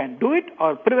ego can do it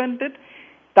or prevent it.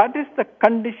 That is the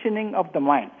conditioning of the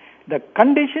mind. The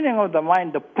conditioning of the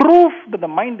mind, the proof that the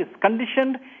mind is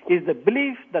conditioned, is the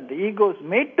belief that the ego is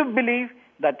made to believe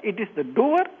that it is the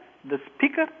doer, the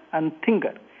speaker, and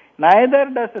thinker. Neither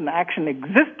does an action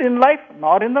exist in life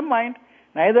nor in the mind.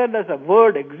 Neither does a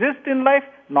word exist in life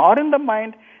nor in the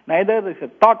mind. Neither is a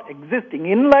thought existing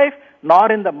in life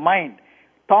nor in the mind.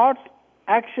 Thoughts,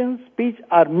 actions, speech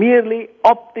are merely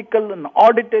optical and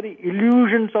auditory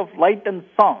illusions of light and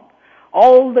sound.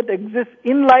 All that exists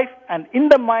in life and in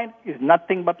the mind is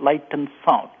nothing but light and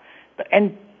sound. The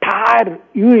entire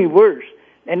universe,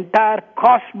 the entire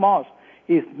cosmos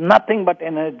is nothing but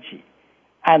energy.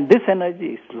 And this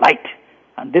energy is light.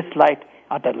 And this light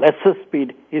at a lesser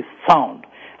speed is sound.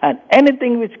 And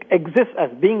anything which exists as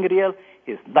being real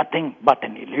is nothing but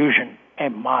an illusion, a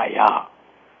maya.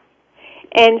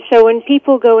 And so when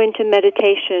people go into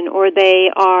meditation, or they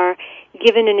are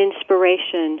given an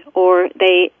inspiration, or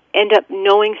they end up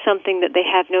knowing something that they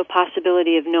have no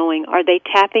possibility of knowing, are they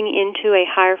tapping into a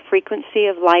higher frequency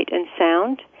of light and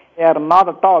sound? They are not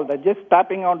at all. They're just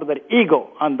tapping onto their ego,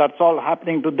 and that's all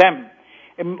happening to them.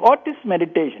 And what is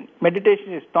meditation?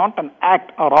 Meditation is not an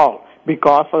act at all,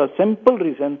 because for the simple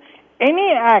reason,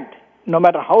 any act, no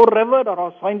matter how revered or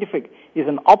how scientific, is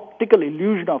an optical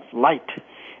illusion of light.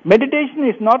 Meditation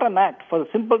is not an act for the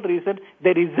simple reason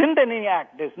there isn't any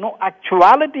act. There's no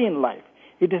actuality in life.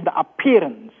 It is the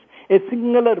appearance, a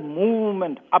singular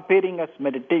movement appearing as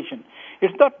meditation.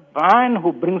 It's not man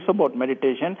who brings about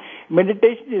meditation.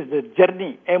 Meditation is the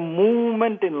journey, a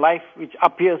movement in life which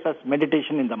appears as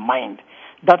meditation in the mind.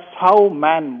 That's how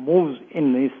man moves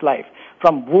in his life,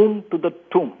 from womb to the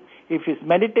tomb. If he's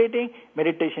meditating,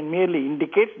 meditation merely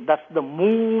indicates that's the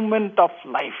movement of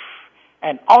life,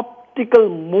 an optical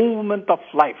movement of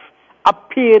life,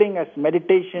 appearing as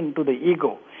meditation to the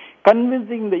ego,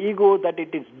 convincing the ego that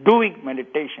it is doing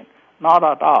meditation. Not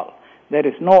at all. There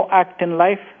is no act in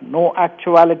life, no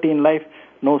actuality in life,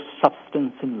 no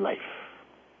substance in life.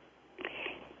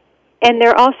 And there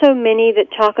are also many that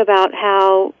talk about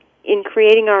how in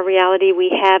creating our reality we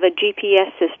have a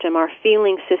GPS system, our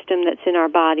feeling system that's in our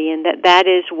body, and that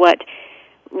is what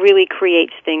really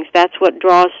creates things. That's what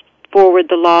draws forward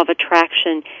the law of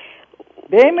attraction.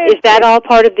 Is that all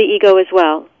part of the ego as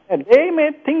well? They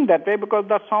may think that way because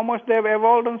that's how much they've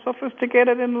evolved and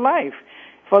sophisticated in life.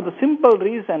 For the simple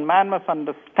reason, man must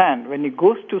understand, when he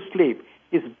goes to sleep,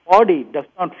 his body does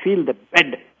not feel the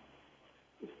bed.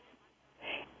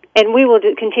 And we will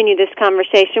continue this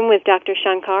conversation with Dr.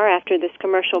 Shankar after this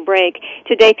commercial break.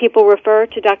 Today, people refer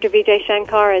to Dr. Vijai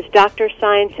Shankar as Dr.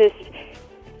 Scientist,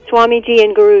 Swamiji,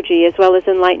 and Guruji, as well as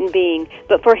enlightened being.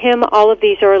 But for him, all of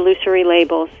these are illusory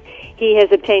labels. He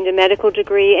has obtained a medical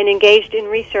degree and engaged in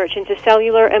research into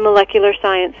cellular and molecular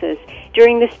sciences.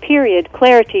 During this period,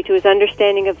 clarity to his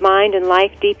understanding of mind and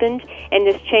life deepened, and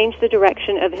this changed the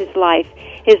direction of his life.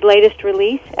 His latest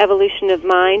release, Evolution of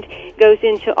Mind, goes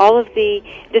into all of the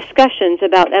discussions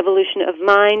about evolution of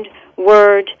mind,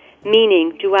 word,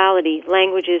 meaning, duality,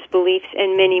 languages, beliefs,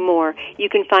 and many more. You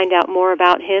can find out more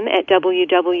about him at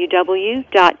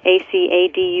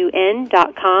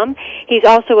www.acadun.com. He's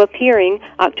also appearing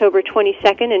October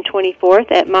 22nd and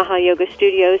 24th at Maha Yoga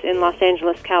Studios in Los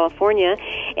Angeles, California,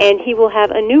 and he will have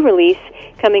a new release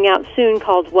coming out soon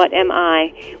called What Am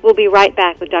I? We'll be right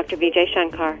back with Dr. Vijai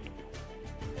Shankar.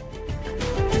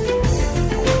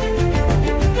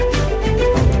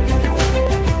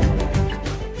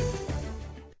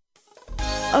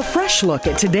 A fresh look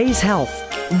at today's health.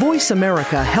 Voice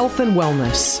America Health and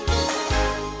Wellness.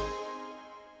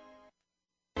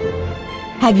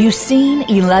 Have you seen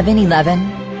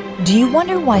 1111? Do you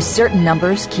wonder why certain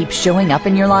numbers keep showing up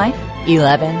in your life?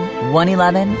 11,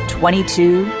 111,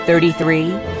 22, 33,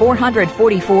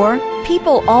 444?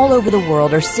 People all over the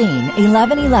world are seeing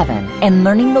 1111 and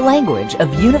learning the language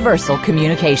of universal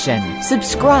communication.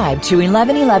 Subscribe to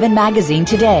 1111 Magazine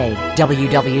today.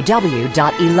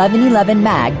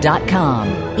 www.1111mag.com.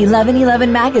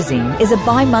 1111 Magazine is a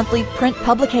bi-monthly print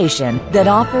publication that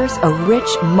offers a rich,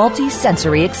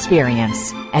 multi-sensory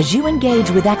experience. As you engage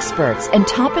with experts and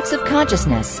topics of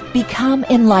consciousness, become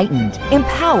enlightened,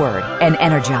 empowered, and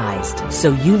energized,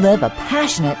 so you live a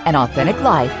passionate and authentic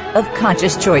life of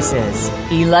conscious choices.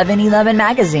 1111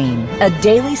 Magazine, a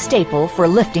daily staple for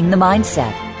lifting the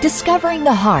mindset, discovering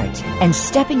the heart, and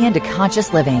stepping into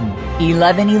conscious living.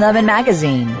 1111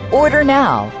 Magazine. Order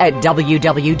now at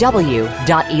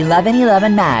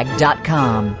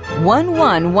www.1111mag.com.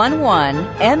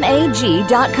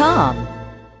 1111mag.com.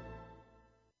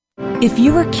 If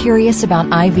you are curious about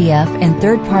IVF and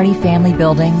third-party family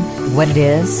building, what it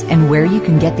is, and where you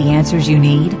can get the answers you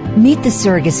need, meet the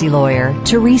surrogacy lawyer,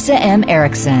 Teresa M.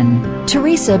 Erickson.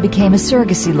 Teresa became a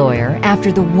surrogacy lawyer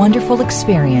after the wonderful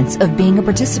experience of being a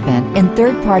participant in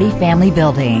third-party family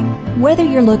building. Whether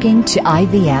you're looking to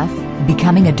IVF,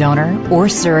 becoming a donor, or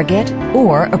surrogate,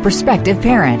 or a prospective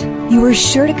parent, you are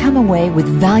sure to come away with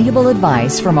valuable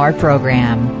advice from our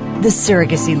program. The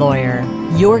Surrogacy Lawyer,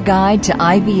 your guide to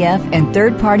IVF and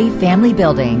third-party family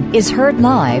building, is heard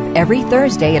live every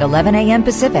Thursday at 11 a.m.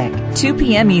 Pacific, 2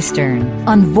 p.m. Eastern,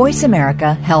 on Voice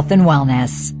America Health and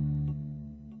Wellness.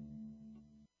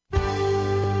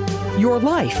 Your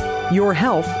life, your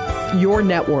health, your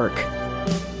network.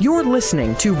 You're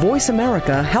listening to Voice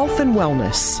America Health and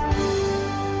Wellness.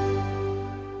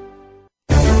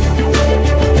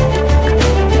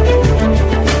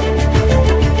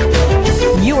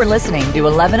 You are listening to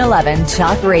 1111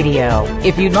 Talk Radio.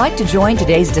 If you'd like to join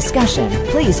today's discussion,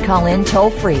 please call in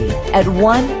toll-free at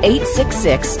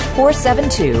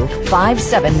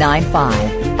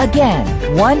 1-866-472-5795. Again,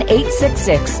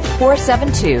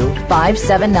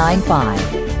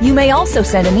 1-866-472-5795. You may also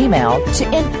send an email to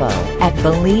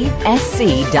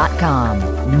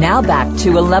info@believesc.com. Now back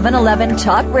to 1111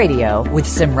 Talk Radio with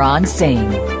Simran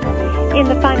Singh. In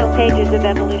the final pages of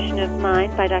Evolution of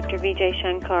Mind by Dr. Vijai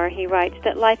Shankar, he writes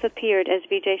that life appeared as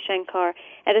Vijay Shankar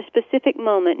at a specific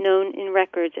moment known in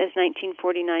records as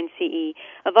 1949 CE,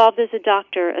 evolved as a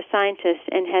doctor, a scientist,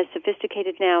 and has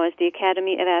sophisticated now as the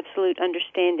Academy of Absolute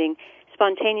Understanding,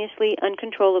 spontaneously,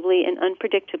 uncontrollably, and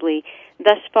unpredictably,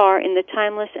 thus far in the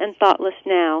timeless and thoughtless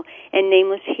now, and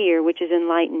nameless here, which is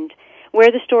enlightened. Where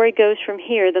the story goes from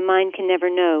here, the mind can never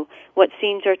know. What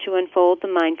scenes are to unfold, the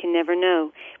mind can never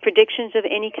know. Predictions of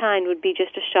any kind would be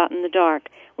just a shot in the dark.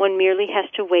 One merely has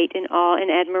to wait in awe and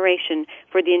admiration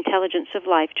for the intelligence of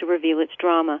life to reveal its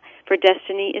drama, for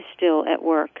destiny is still at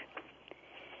work.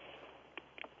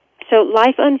 So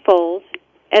life unfolds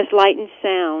as light and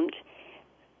sound,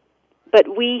 but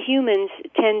we humans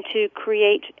tend to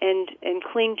create and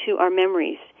cling to our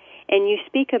memories. And you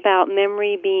speak about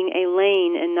memory being a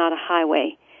lane and not a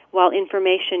highway, while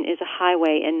information is a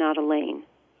highway and not a lane.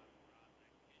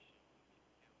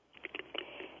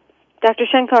 Dr.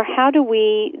 Shankar, how do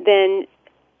we then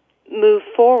move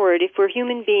forward if we're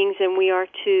human beings and we are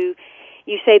to,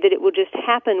 you say that it will just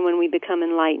happen when we become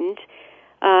enlightened,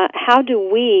 how do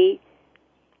we,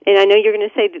 and I know you're going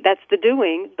to say that that's the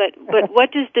doing, but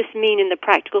what does this mean in the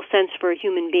practical sense for a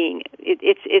human being?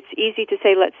 It's easy to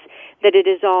say that it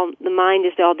is all, the mind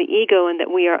is all the ego and that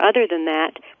we are other than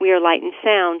that, we are light and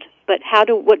sound, but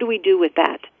what do we do with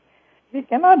that? We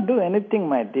cannot do anything,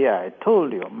 my dear. I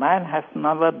told you, man has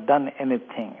never done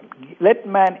anything. Let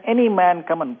any man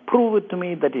come and prove it to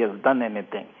me that he has done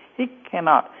anything. He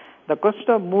cannot. The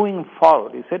question of moving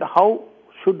forward, he said, how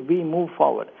should we move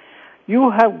forward?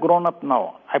 You have grown up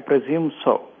now, I presume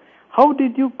so. How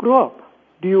did you grow up?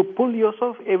 Do you pull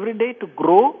yourself every day to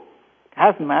grow?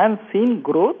 Has man seen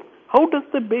growth? How does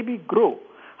the baby grow?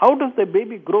 How does the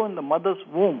baby grow in the mother's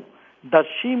womb? Does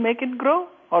she make it grow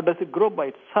or does it grow by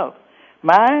itself?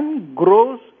 Man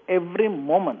grows every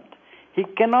moment. He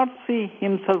cannot see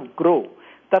himself grow.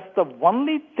 That's the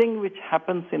only thing which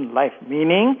happens in life,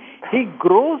 meaning he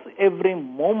grows every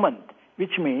moment,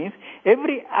 which means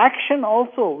every action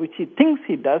also which he thinks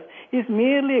he does is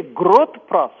merely a growth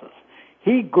process.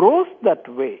 He grows that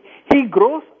way. He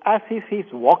grows as if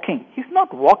he's walking. He's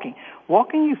not walking.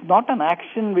 Walking is not an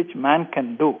action which man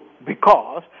can do,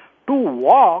 because to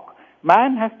walk,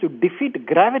 man has to defeat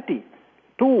gravity.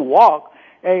 To walk,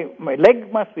 a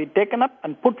leg must be taken up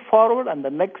and put forward, and the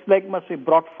next leg must be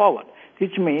brought forward,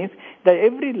 which means that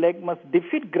every leg must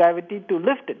defeat gravity to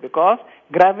lift it, because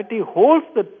gravity holds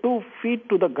the 2 feet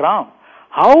to the ground.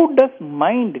 How does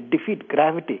mind defeat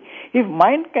gravity? If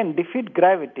mind can defeat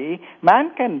gravity,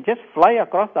 man can just fly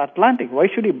across the Atlantic. Why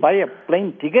should he buy a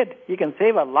plane ticket? He can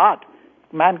save a lot.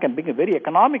 Man can become very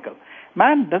economical.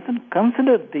 Man doesn't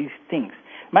consider these things.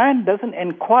 Man doesn't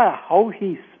inquire how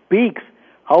he speaks,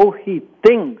 how he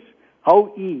thinks,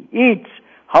 how he eats,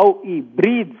 how he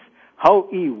breathes, how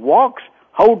he walks,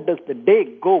 how does the day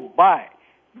go by.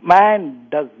 Man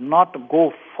does not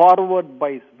go forward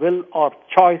by his will or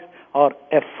choice or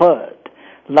effort.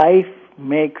 Life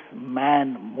makes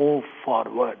man move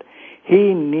forward.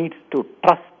 He needs to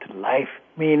trust life,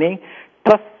 meaning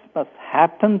trust must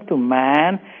happen to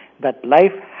man, that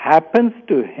life happens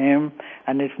to him,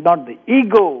 and it's not the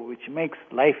ego which makes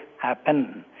life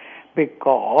happen.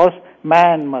 Because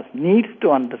man must needs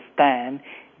to understand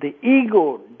the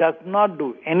ego does not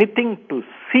do anything to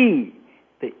see.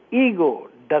 The ego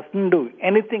doesn't do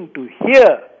anything to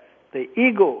hear. The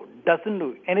ego doesn't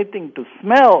do anything to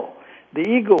smell. The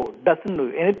ego doesn't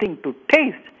do anything to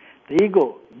taste. The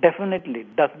ego definitely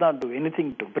does not do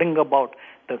anything to bring about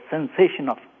the sensation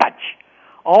of touch.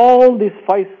 All these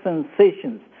 5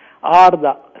 sensations are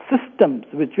the systems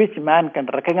with which man can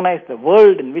recognize the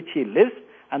world in which he lives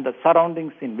and the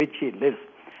surroundings in which he lives.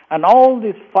 And all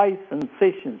these 5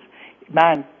 sensations,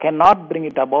 man cannot bring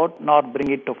it about nor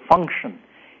bring it to function.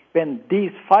 When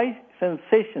these 5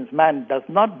 sensations man does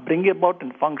not bring about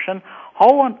in function,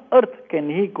 how on earth can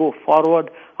he go forward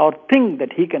or think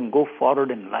that he can go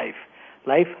forward in life?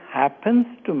 Life happens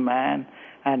to man,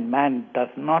 and man does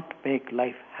not make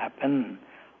life happen.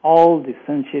 All the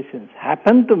sensations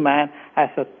happen to man as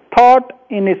a thought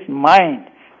in his mind,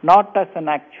 not as an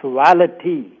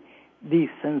actuality. These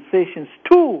sensations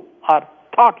too are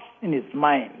thoughts in his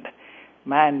mind.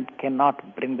 Man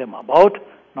cannot bring them about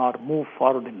nor move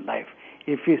forward in life.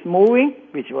 If he's moving,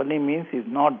 which only means he's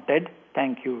not dead,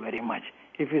 thank you very much.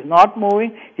 If he's not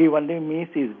moving, he only means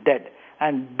he's dead.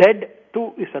 And dead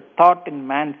too is a thought in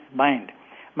man's mind.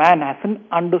 Man hasn't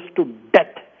understood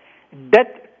death.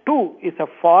 Death too is a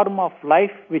form of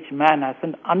life which man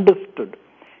hasn't understood.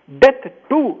 Death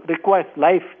too requires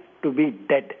life to be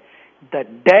dead. The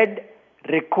dead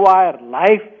require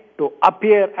life to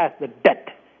appear as the death.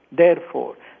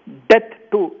 Therefore, death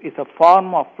too is a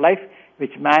form of life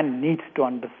which man needs to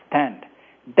understand.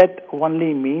 Death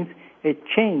only means a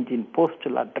change in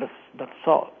postal address, that's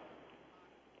all.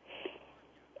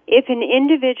 If an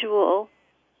individual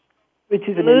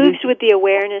moves with the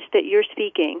awareness that you're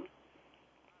speaking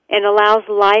and allows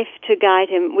life to guide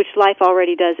him, which life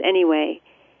already does anyway.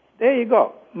 There you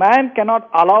go. Man cannot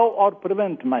allow or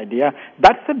prevent, my dear.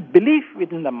 That's a belief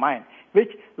within the mind,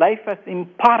 which life has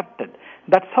imparted.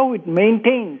 That's how it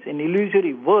maintains an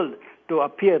illusory world to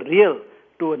appear real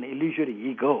to an illusory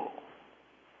ego.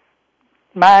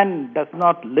 Man does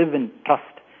not live in trust.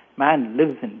 Man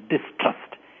lives in distrust.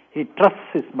 He trusts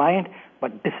his mind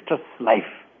but distrusts life.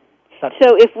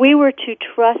 So if we were to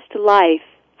trust life,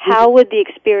 how would the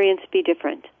experience be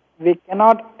different? We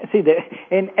cannot, see,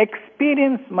 an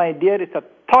experience, my dear, is a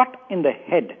thought in the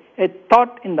head, a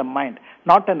thought in the mind,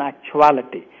 not an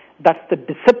actuality. That's the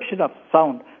deception of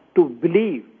sound, to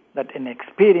believe that an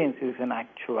experience is an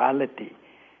actuality.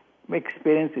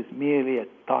 Experience is merely a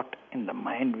thought in the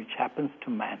mind which happens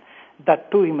to man.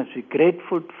 That too, he must be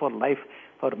grateful for life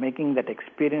for making that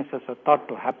experience as a thought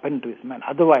to happen to his man.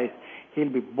 Otherwise, he'll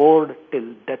be bored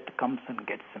till death comes and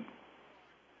gets him.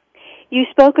 You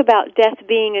spoke about death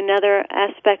being another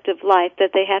aspect of life,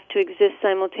 that they have to exist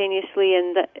simultaneously,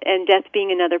 and death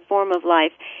being another form of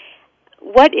life.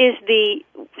 What is the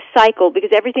cycle?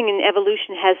 Because everything in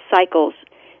evolution has cycles.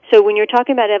 So when you're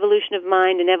talking about evolution of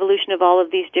mind and evolution of all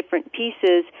of these different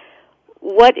pieces,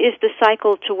 what is the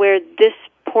cycle to where this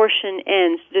portion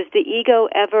ends? Does the ego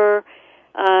ever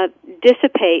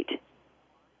dissipate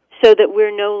so that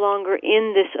we're no longer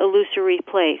in this illusory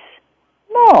place?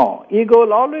 No, ego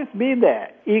will always be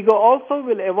there. Ego also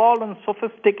will evolve and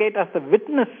sophisticate as a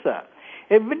witnesser.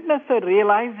 A witnesser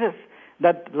realizes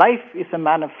that life is a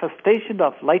manifestation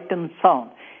of light and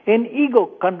sound. An ego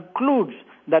concludes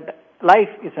that life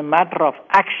is a matter of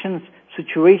actions,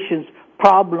 situations,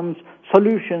 problems,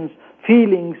 solutions,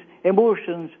 feelings,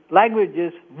 emotions,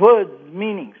 languages, words,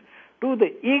 meanings. To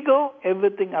the ego,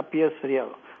 everything appears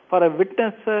real. For a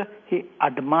witnesser, he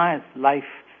admires life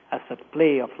as a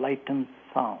play of light and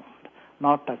sound,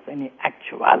 not as any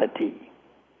actuality.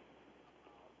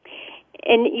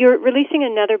 And you're releasing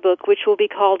another book which will be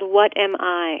called What Am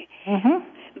I?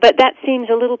 Mm-hmm. But that seems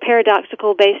a little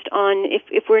paradoxical based on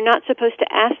if we're not supposed to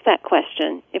ask that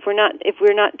question, if we're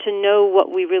not to know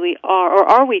what we really are, or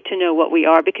are we to know what we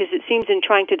are? Because it seems in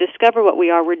trying to discover what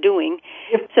we are, we're doing.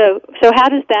 So how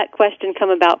does that question come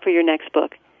about for your next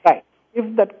book? Right.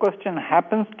 If that question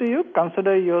happens to you,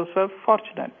 consider yourself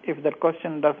fortunate. If that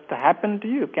question doesn't happen to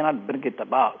you, you cannot bring it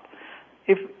about.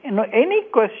 If any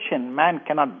question man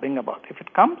cannot bring about. If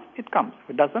it comes, it comes. If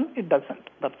it doesn't, it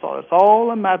doesn't. That's all. It's all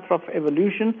a matter of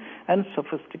evolution and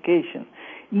sophistication.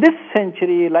 In this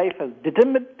century, life has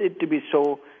determined it to be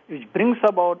so, which brings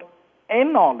about a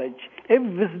knowledge, a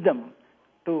wisdom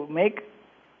to make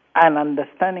an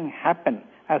understanding happen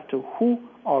as to who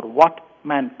or what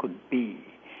man could be.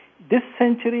 This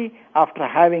century, after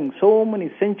having so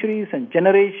many centuries and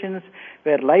generations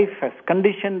where life has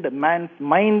conditioned a man's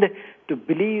mind to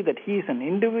believe that he is an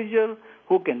individual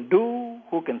who can do,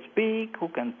 who can speak, who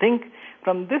can think,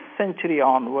 from this century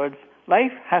onwards,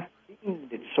 life has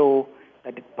changed it so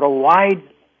that it provides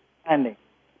understanding.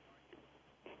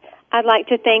 I'd like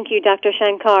to thank you, Dr.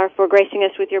 Shankar, for gracing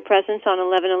us with your presence on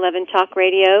 1111 Talk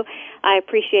Radio. I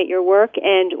appreciate your work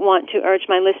and want to urge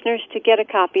my listeners to get a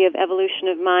copy of Evolution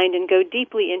of Mind and go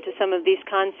deeply into some of these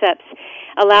concepts.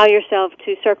 Allow yourself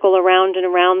to circle around and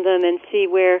around them and see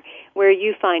where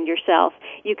you find yourself.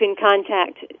 You can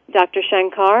contact Dr.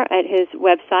 Shankar at his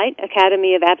website,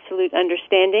 Academy of Absolute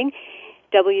Understanding,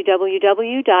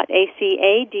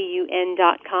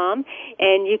 www.acadun.com,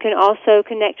 and you can also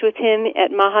connect with him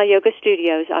at Maha Yoga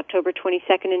Studios, October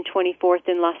 22nd and 24th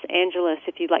in Los Angeles,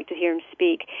 if you'd like to hear him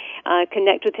speak.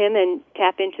 Connect with him and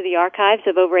tap into the archives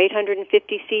of over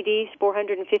 850 CDs,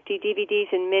 450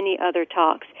 DVDs, and many other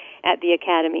talks at the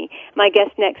Academy. My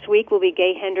guest next week will be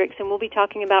Gay Hendricks, and we'll be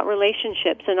talking about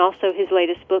relationships and also his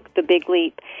latest book, The Big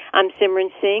Leap. I'm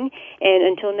Simran Singh, and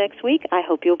until next week, I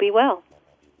hope you'll be well.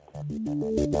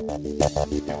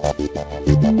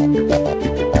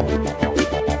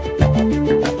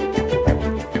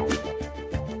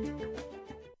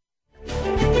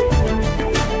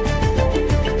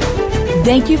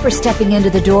 Thank you for stepping into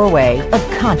the doorway of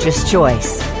conscious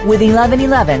choice with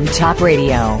 1111 Talk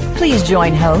Radio. Please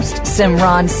join host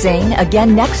Simran Singh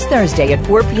again next Thursday at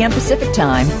 4 p.m. Pacific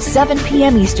Time, 7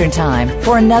 p.m. Eastern Time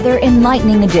for another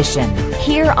enlightening edition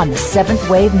here on the Seventh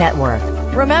Wave Network.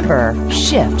 Remember,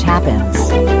 shift happens.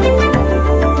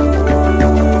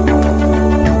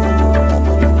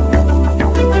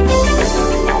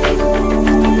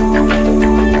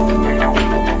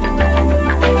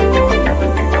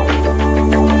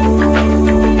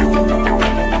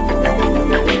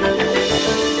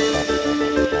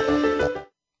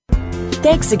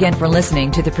 Thanks again for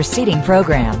listening to the preceding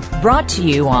program, brought to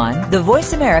you on the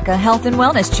Voice America Health and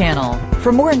Wellness Channel.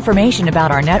 For more information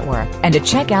about our network and to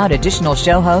check out additional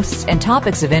show hosts and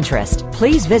topics of interest,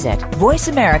 please visit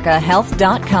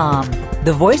voiceamericahealth.com.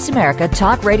 The Voice America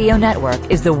Talk Radio Network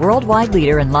is the worldwide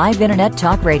leader in live Internet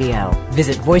talk radio.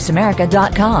 Visit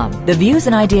voiceamerica.com. The views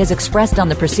and ideas expressed on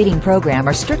the preceding program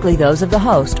are strictly those of the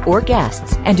host or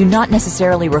guests and do not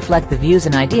necessarily reflect the views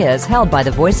and ideas held by the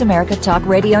Voice America Talk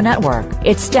Radio Network,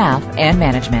 its staff, and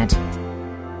management.